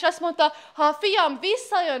fiát, és azt mondta, ha a fiam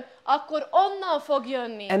visszajön, akkor onnan fog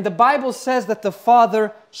jönni. And the Bible says that the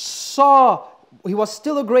father saw, he was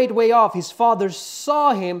still a great way off, his father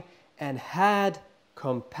saw him and had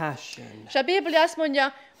compassion. És a Biblia azt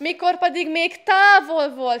mondja, mikor pedig még távol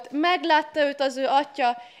volt, meglátta őt az ő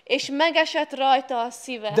atya, és megesett rajta a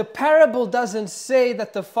szíve. The parable doesn't say that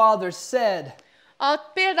the father said, A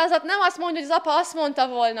példázat nem azt mondja, hogy az apa azt mondta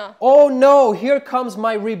volna. oh no, here comes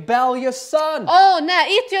my rebellious son. Ó, ne,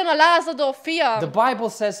 itt jön a lázadó fiam. The Bible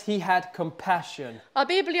says he had compassion A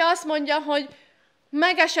Biblia azt mondja, hogy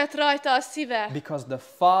megesett rajta a szíve, because the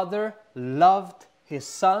father loved his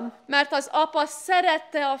son, mert az apa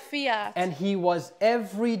szerette a fiát. and he was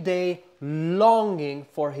every day longing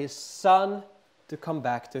for his son to come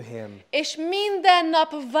back to him. És minden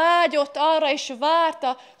nap vágyott arra, és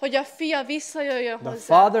várta, hogy a fia visszajöjjön The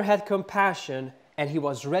hozzá. father had compassion, and he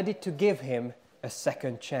was ready to give him a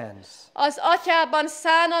second chance. Az atyában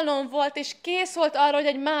szánalom volt, és kész volt arra, hogy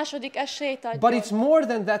egy második esélyt adjon. But it's more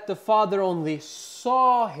than that. The father only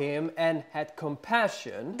saw him and had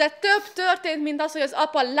compassion. De több történt, mint az, hogy az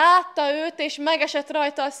apa látta őt, és megesett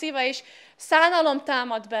rajta a szíve, és szánalom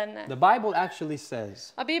támad benne. The Bible actually says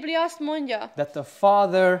A Biblia azt mondja, that the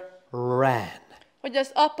father ran, hogy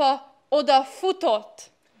az apa oda futott,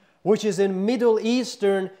 which is in Middle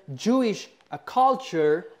Eastern Jewish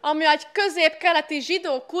culture ami egy közép-keleti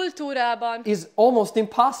zsidó kultúrában is almost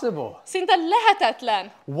impossible. szinte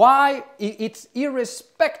lehetetlen. Why? It's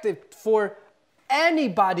irrespective for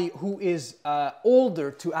anybody who is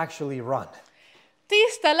older to actually run.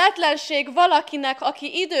 Tiszteletlenség valakinek,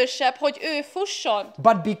 aki idősebb, hogy ő fusson.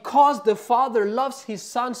 But because the father loves his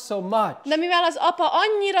son so much, De mivel az apa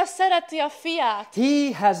annyira szereti a fiát,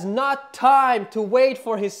 he has not time to wait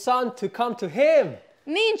for his son to come to him.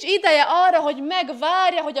 nincs ideje arra, hogy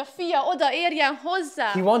megvárja, hogy a fia odaérjen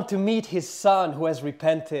hozzá. He wants to meet his son who has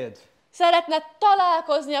repented. Szeretne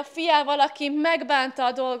találkozni a fiával, aki megbánta a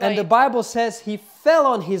And dolgait. the Bible says he fell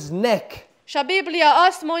on his neck És a Biblia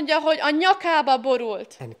azt mondja, hogy a nyakába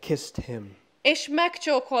borult, and kissed him. és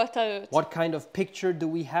megcsókolta őt. What kind of picture do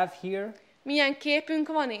we have here? Milyen képünk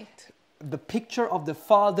van itt? The picture of the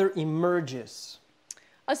father emerges.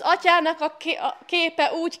 Az atyának a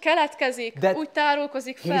képe úgy keletkezik, That úgy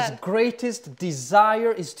tárulkozik His fel, greatest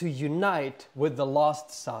desire is to unite with the lost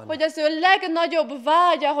son. hogy az ő legnagyobb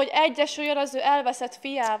vágya, hogy egyesüljön az ő elveszett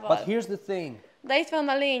fiával. But here's the thing. De itt van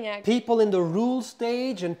a lényeg. People in the rule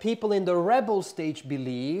stage and people in the rebel stage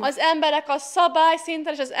believe. Az emberek a szabály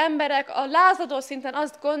szinten és az emberek a lázadó szinten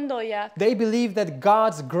azt gondolják, They believe that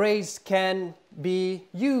God's grace can be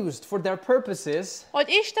used for their purposes hogy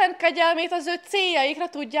Isten kegyelmét az ő céljaikra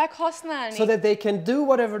tudják használni. so that they can do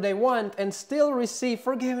whatever they want and still receive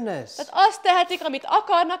forgiveness. Tehát azt tehetik, amit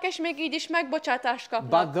akarnak, és még így is megbocsátást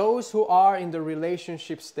kapnak. But those who are in the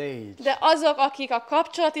relationship stage De azok, akik a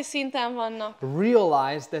kapcsolati szinten vannak,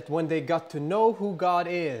 realize that when they got to know who God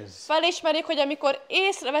is, felismerik, hogy amikor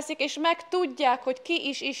észreveszik és megtudják, hogy ki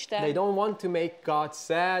is they Isten, don't want to make God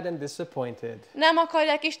sad and disappointed. nem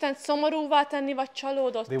akarják Istent szomorúvá tenni, vagy They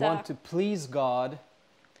csalódottá. want to please God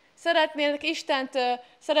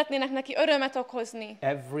Szeretnének neki örömet okozni.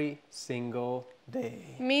 every single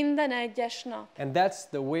day. Minden egyes nap. And that's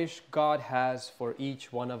the wish God has for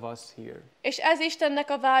each one of us here. És ez Istennek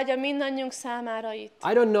a vágya mindannyiunk számára itt.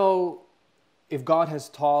 I don't know if God has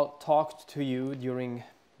talked to you during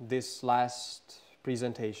this last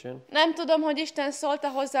presentation, Nem tudom, hogy Isten szólt-e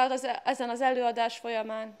hozzád ezen az előadás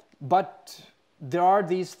folyamán. but there are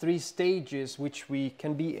these three stages which we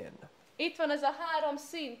can be in. Itt van ez a 3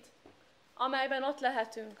 szint, amelyben ott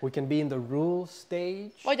lehetünk. We can be in the rule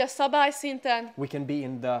stage, Vagy a szabály szinten, we can be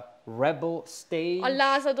in the rebel a stage,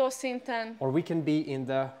 lázadó szinten, or we can be in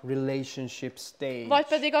the relationship stage. vagy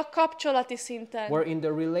pedig a kapcsolati szinten. We're in the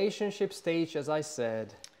relationship stage, as I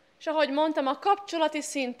said. És ahogy mondtam, a kapcsolati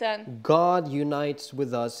szinten God unites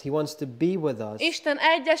with us. He wants to be with us Isten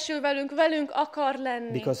egyesül velünk akar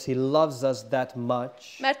lenni. because He loves us that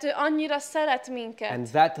much. Mert ő annyira szeret minket. And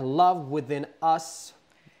that love within us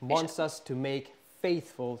wants us to make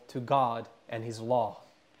faithful to God and His law.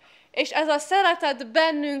 És ez a szeretet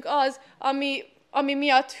bennünk az, ami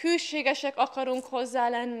miatt hűségesek akarunk hozzá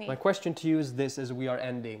lenni. My question to you is this as we are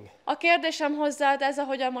ending. A kérdésem hozzád ez,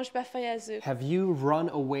 ahogyan most befejezzük. Have you run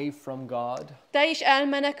away from God? Te is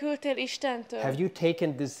elmenekültél Istentől. Have you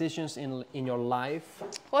taken decisions in your life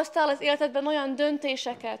Hoztál az életedben olyan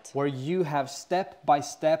döntéseket, where you have step by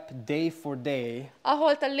step, day for day,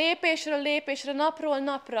 ahol te lépésről lépésre, napról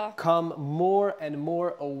napra come more and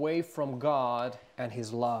more away from God and His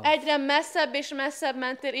love? egyre messzebb és messzebb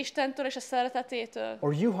mentél Istentől és a szeretetétől.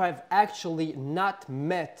 Or you have actually not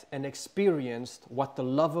met and experienced what the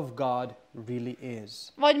love of God really is.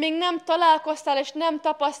 Vagy még nem találkoztál és nem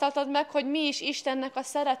tapasztaltad meg, hogy mi is Istennek a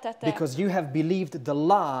szeretete. Because you have believed the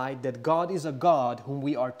lie that God is a God whom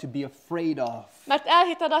we are to be afraid of. Mert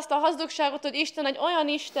elhitted azt a hazugságot, hogy Isten egy olyan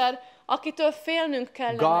Isten, akitől félnünk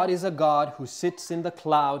kellene. God is a God who sits in the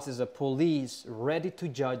clouds as a police ready to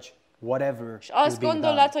judge whatever És is azt being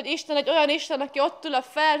gondolod, done. hogy Isten egy olyan Isten, aki ott ül a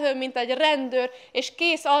felhőn, mint egy rendőr, és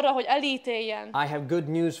kész arra, hogy elítéljen. I have good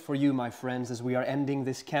news for you, my friends, as we are ending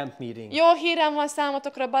this camp meeting. Jó hírem van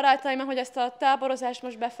számotokra, barátaim, hogy ezt a táborozást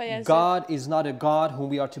most befejezzük. God is not a God whom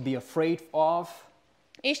we are to be afraid of.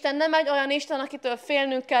 Isten nem egy olyan Isten, akitől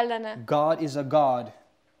félnünk kellene, God is a God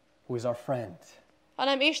who is our friend.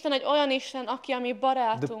 hanem Isten egy olyan Isten, aki a mi The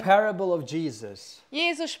barátunk. parable of Jesus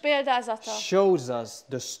Jézus példázata shows us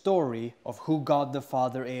the story of who God the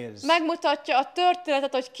Father is. megmutatja a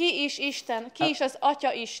történetet, hogy ki is Isten, ki is az Atya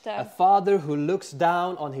A Isten. father who looks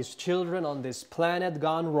down on his children on this planet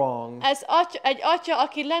gone wrong. Ez egy atya,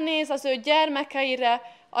 aki lenéz az ő gyermekeire,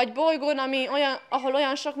 egy bolygón, ahol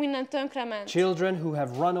olyan sok minden tönkrement. Children who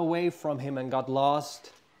have run away from him and got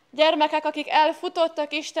lost. Gyermekek, akik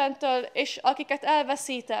elfutottak Istentől, és akiket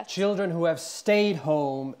elveszített. Children who have stayed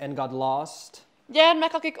home and got lost.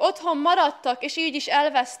 Gyermek, akik otthon maradtak, és így is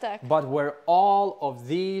elvesztek. But where all of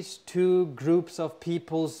these two groups of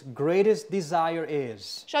people's greatest desire is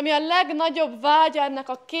És ami a legnagyobb vágya ennek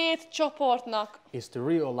a két csoportnak, is to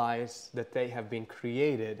realize that they have been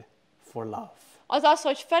created for love. az az,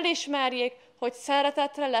 hogy felismerjék, hogy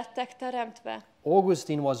szeretetre lettek teremtve.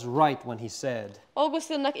 Augustine was right when he said,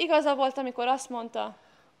 Augustinnak igaza volt, amikor azt mondta,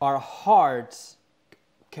 our hearts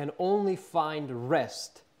can only find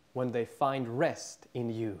rest when they find rest in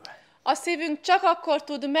you. a szívünk csak akkor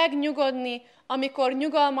tud megnyugodni, amikor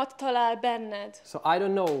nyugalmat talál benned. So I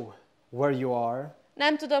don't know where you are.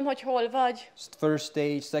 Nem tudom, hogy hol vagy. First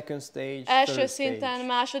stage, second stage, Első third szinten, stage.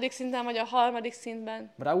 második szinten, vagy a harmadik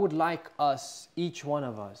szintben. But I would like us, each one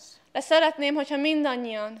of us, De szeretném, hogyha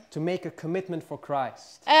mindannyian to make a commitment for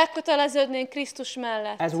Christ. elköteleződnénk Krisztus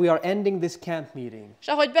mellett. As we are ending this camp meeting, És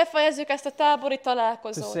ahogy befejezzük ezt a tábori to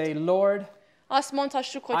találkozót, say, Lord, azt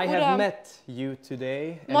mondhassuk, I hogy have Uram, met you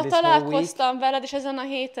today ma and this whole week. találkoztam veled, és ezen a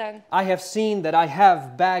héten. I have seen that I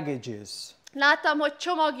have baggages. Láttam, hogy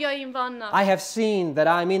csomagjaim vannak. I have seen that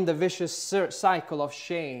I'm in the vicious cycle of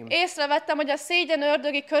shame. Észrevettem, hogy a szégyen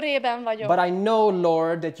ördögi körében vagyok. But I know,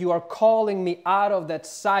 Lord, that you are calling me out of that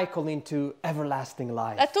cycle into everlasting De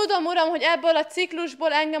life. tudom, Uram, hogy ebből a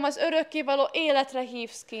ciklusból engem az örökkévaló életre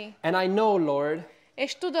hívsz ki. And I know, Lord,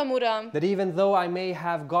 És tudom, Uram, that even though I may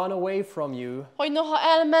have gone away from you, hogy noha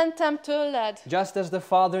elmentem tőled, just as the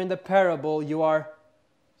father in the parable, you are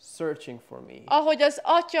searching for me. ahogy az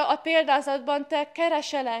Atya a példázatban, te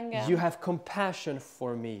keresel engem. You have compassion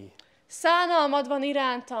for me. Szánalmad van And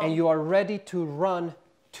irántam. you are ready to run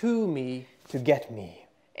to me to get me.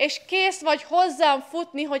 És kész vagy hozzám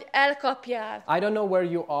futni, hogy elkapjál. I don't know where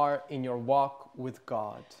you are in your walk with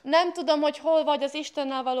God. Nem tudom, hogy hol vagy az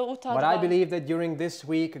Istennel való But I utadban. believe that during this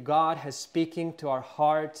week, God has speaking to our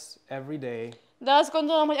hearts every day. De azt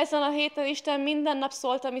gondolom, hogy ezen a héten Isten minden nap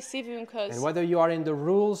szólt a mi And szívünkhöz. whether you are in the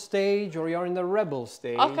rule stage or you are in the rebel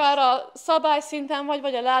stage, Akár a szabály szinten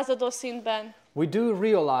vagy a lázadó szintben. we do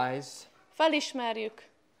realize Felismerjük,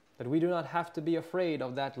 that we do not have to be afraid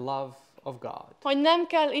of that love of God, hogy nem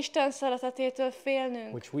kell Isten szeretetétől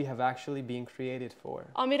félnünk, which we have actually been created for.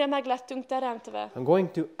 amire meg lettünk teremtve. I'm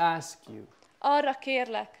going to ask you Arra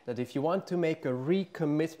kérlek, that if you want to make a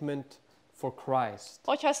recommitment for Christ,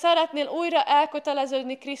 hogyha szeretnél újra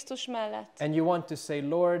elköteleződni Krisztus mellett, and you want to say,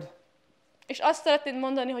 Lord, és azt szeretnéd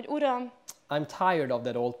mondani, hogy Uram, I'm tired of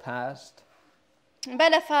that old past.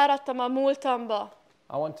 belefáradtam a múltamba,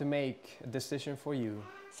 I want to make a decision for you.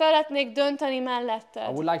 szeretnék dönteni I melletted.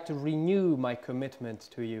 would like to renew my commitment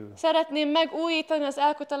to you. Szeretném megújítani az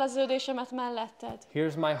elköteleződésemet melletted.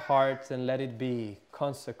 Here's my heart and let it be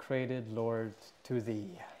consecrated, Lord, to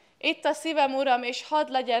thee. Itt a szívem, Uram, és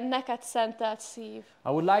hadd legyen neked szentelt szív. I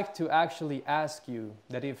would like to actually ask you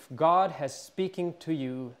that if God has speaking to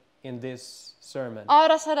you in this sermon,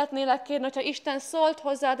 Arra szeretnélek kérni, hogyha Isten szólt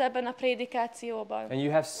hozzád ebben a prédikációban, and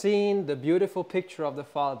you have seen the beautiful picture of the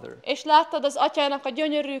Father, és láttad az Atyának a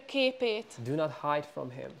gyönyörű képét, do not hide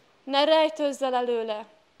from him. ne rejtőzz el előle,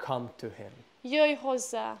 Come to him. jöjj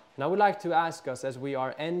hozzá. And I would like to ask us as we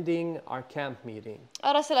are ending our camp meeting,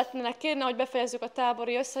 Arra szeretnének kérni, hogy befejezzük a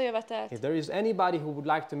tábori összejövetelt. if there is anybody who would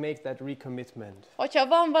like to make that recommitment, Hogyha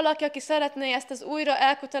van valaki, aki szeretné ezt az újra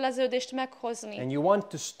elköteleződést meghozni, and you want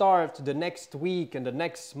to start the next week and the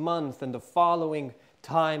next month and the following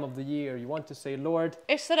time of the year, you want to say, Lord,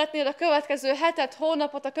 és szeretnéd a következő hetet,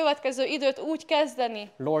 hónapot, a következő időt úgy kezdeni,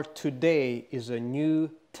 Lord, today is a new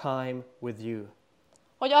time with you.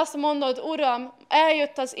 hogy azt mondod, Uram,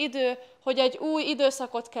 eljött az idő, hogy egy új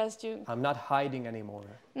időszakot kezdjünk. I'm not hiding anymore.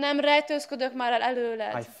 Nem rejtőzködök már el I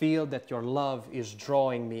előled. feel that your love is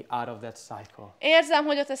drawing me out of that cycle. Érzem,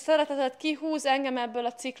 hogy a te szereteted kihúz engem ebből a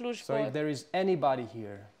So ciklusból. if there is anybody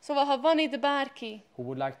here Szóval, ha van itt bárki, who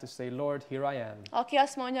would like to say, Lord, here I am. aki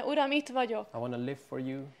azt mondja, Uram, itt vagyok, I want to live for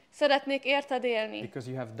you szeretnék érted élni, because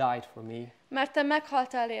you have died for me. mert te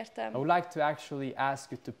meghaltál I értem. would like to actually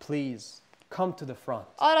ask you to please come to the front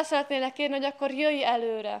Arra szeretnélek kérni, hogy akkor jöjj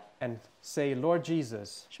előre. and say, Lord Jesus,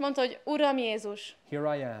 És mondta, hogy Uram Jézus,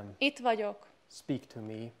 here I am. itt vagyok, Speak to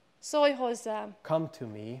me. Szólj hozzám, come to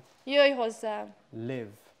me, jöjj hozzám,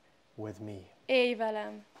 live with me. élj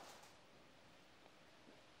velem.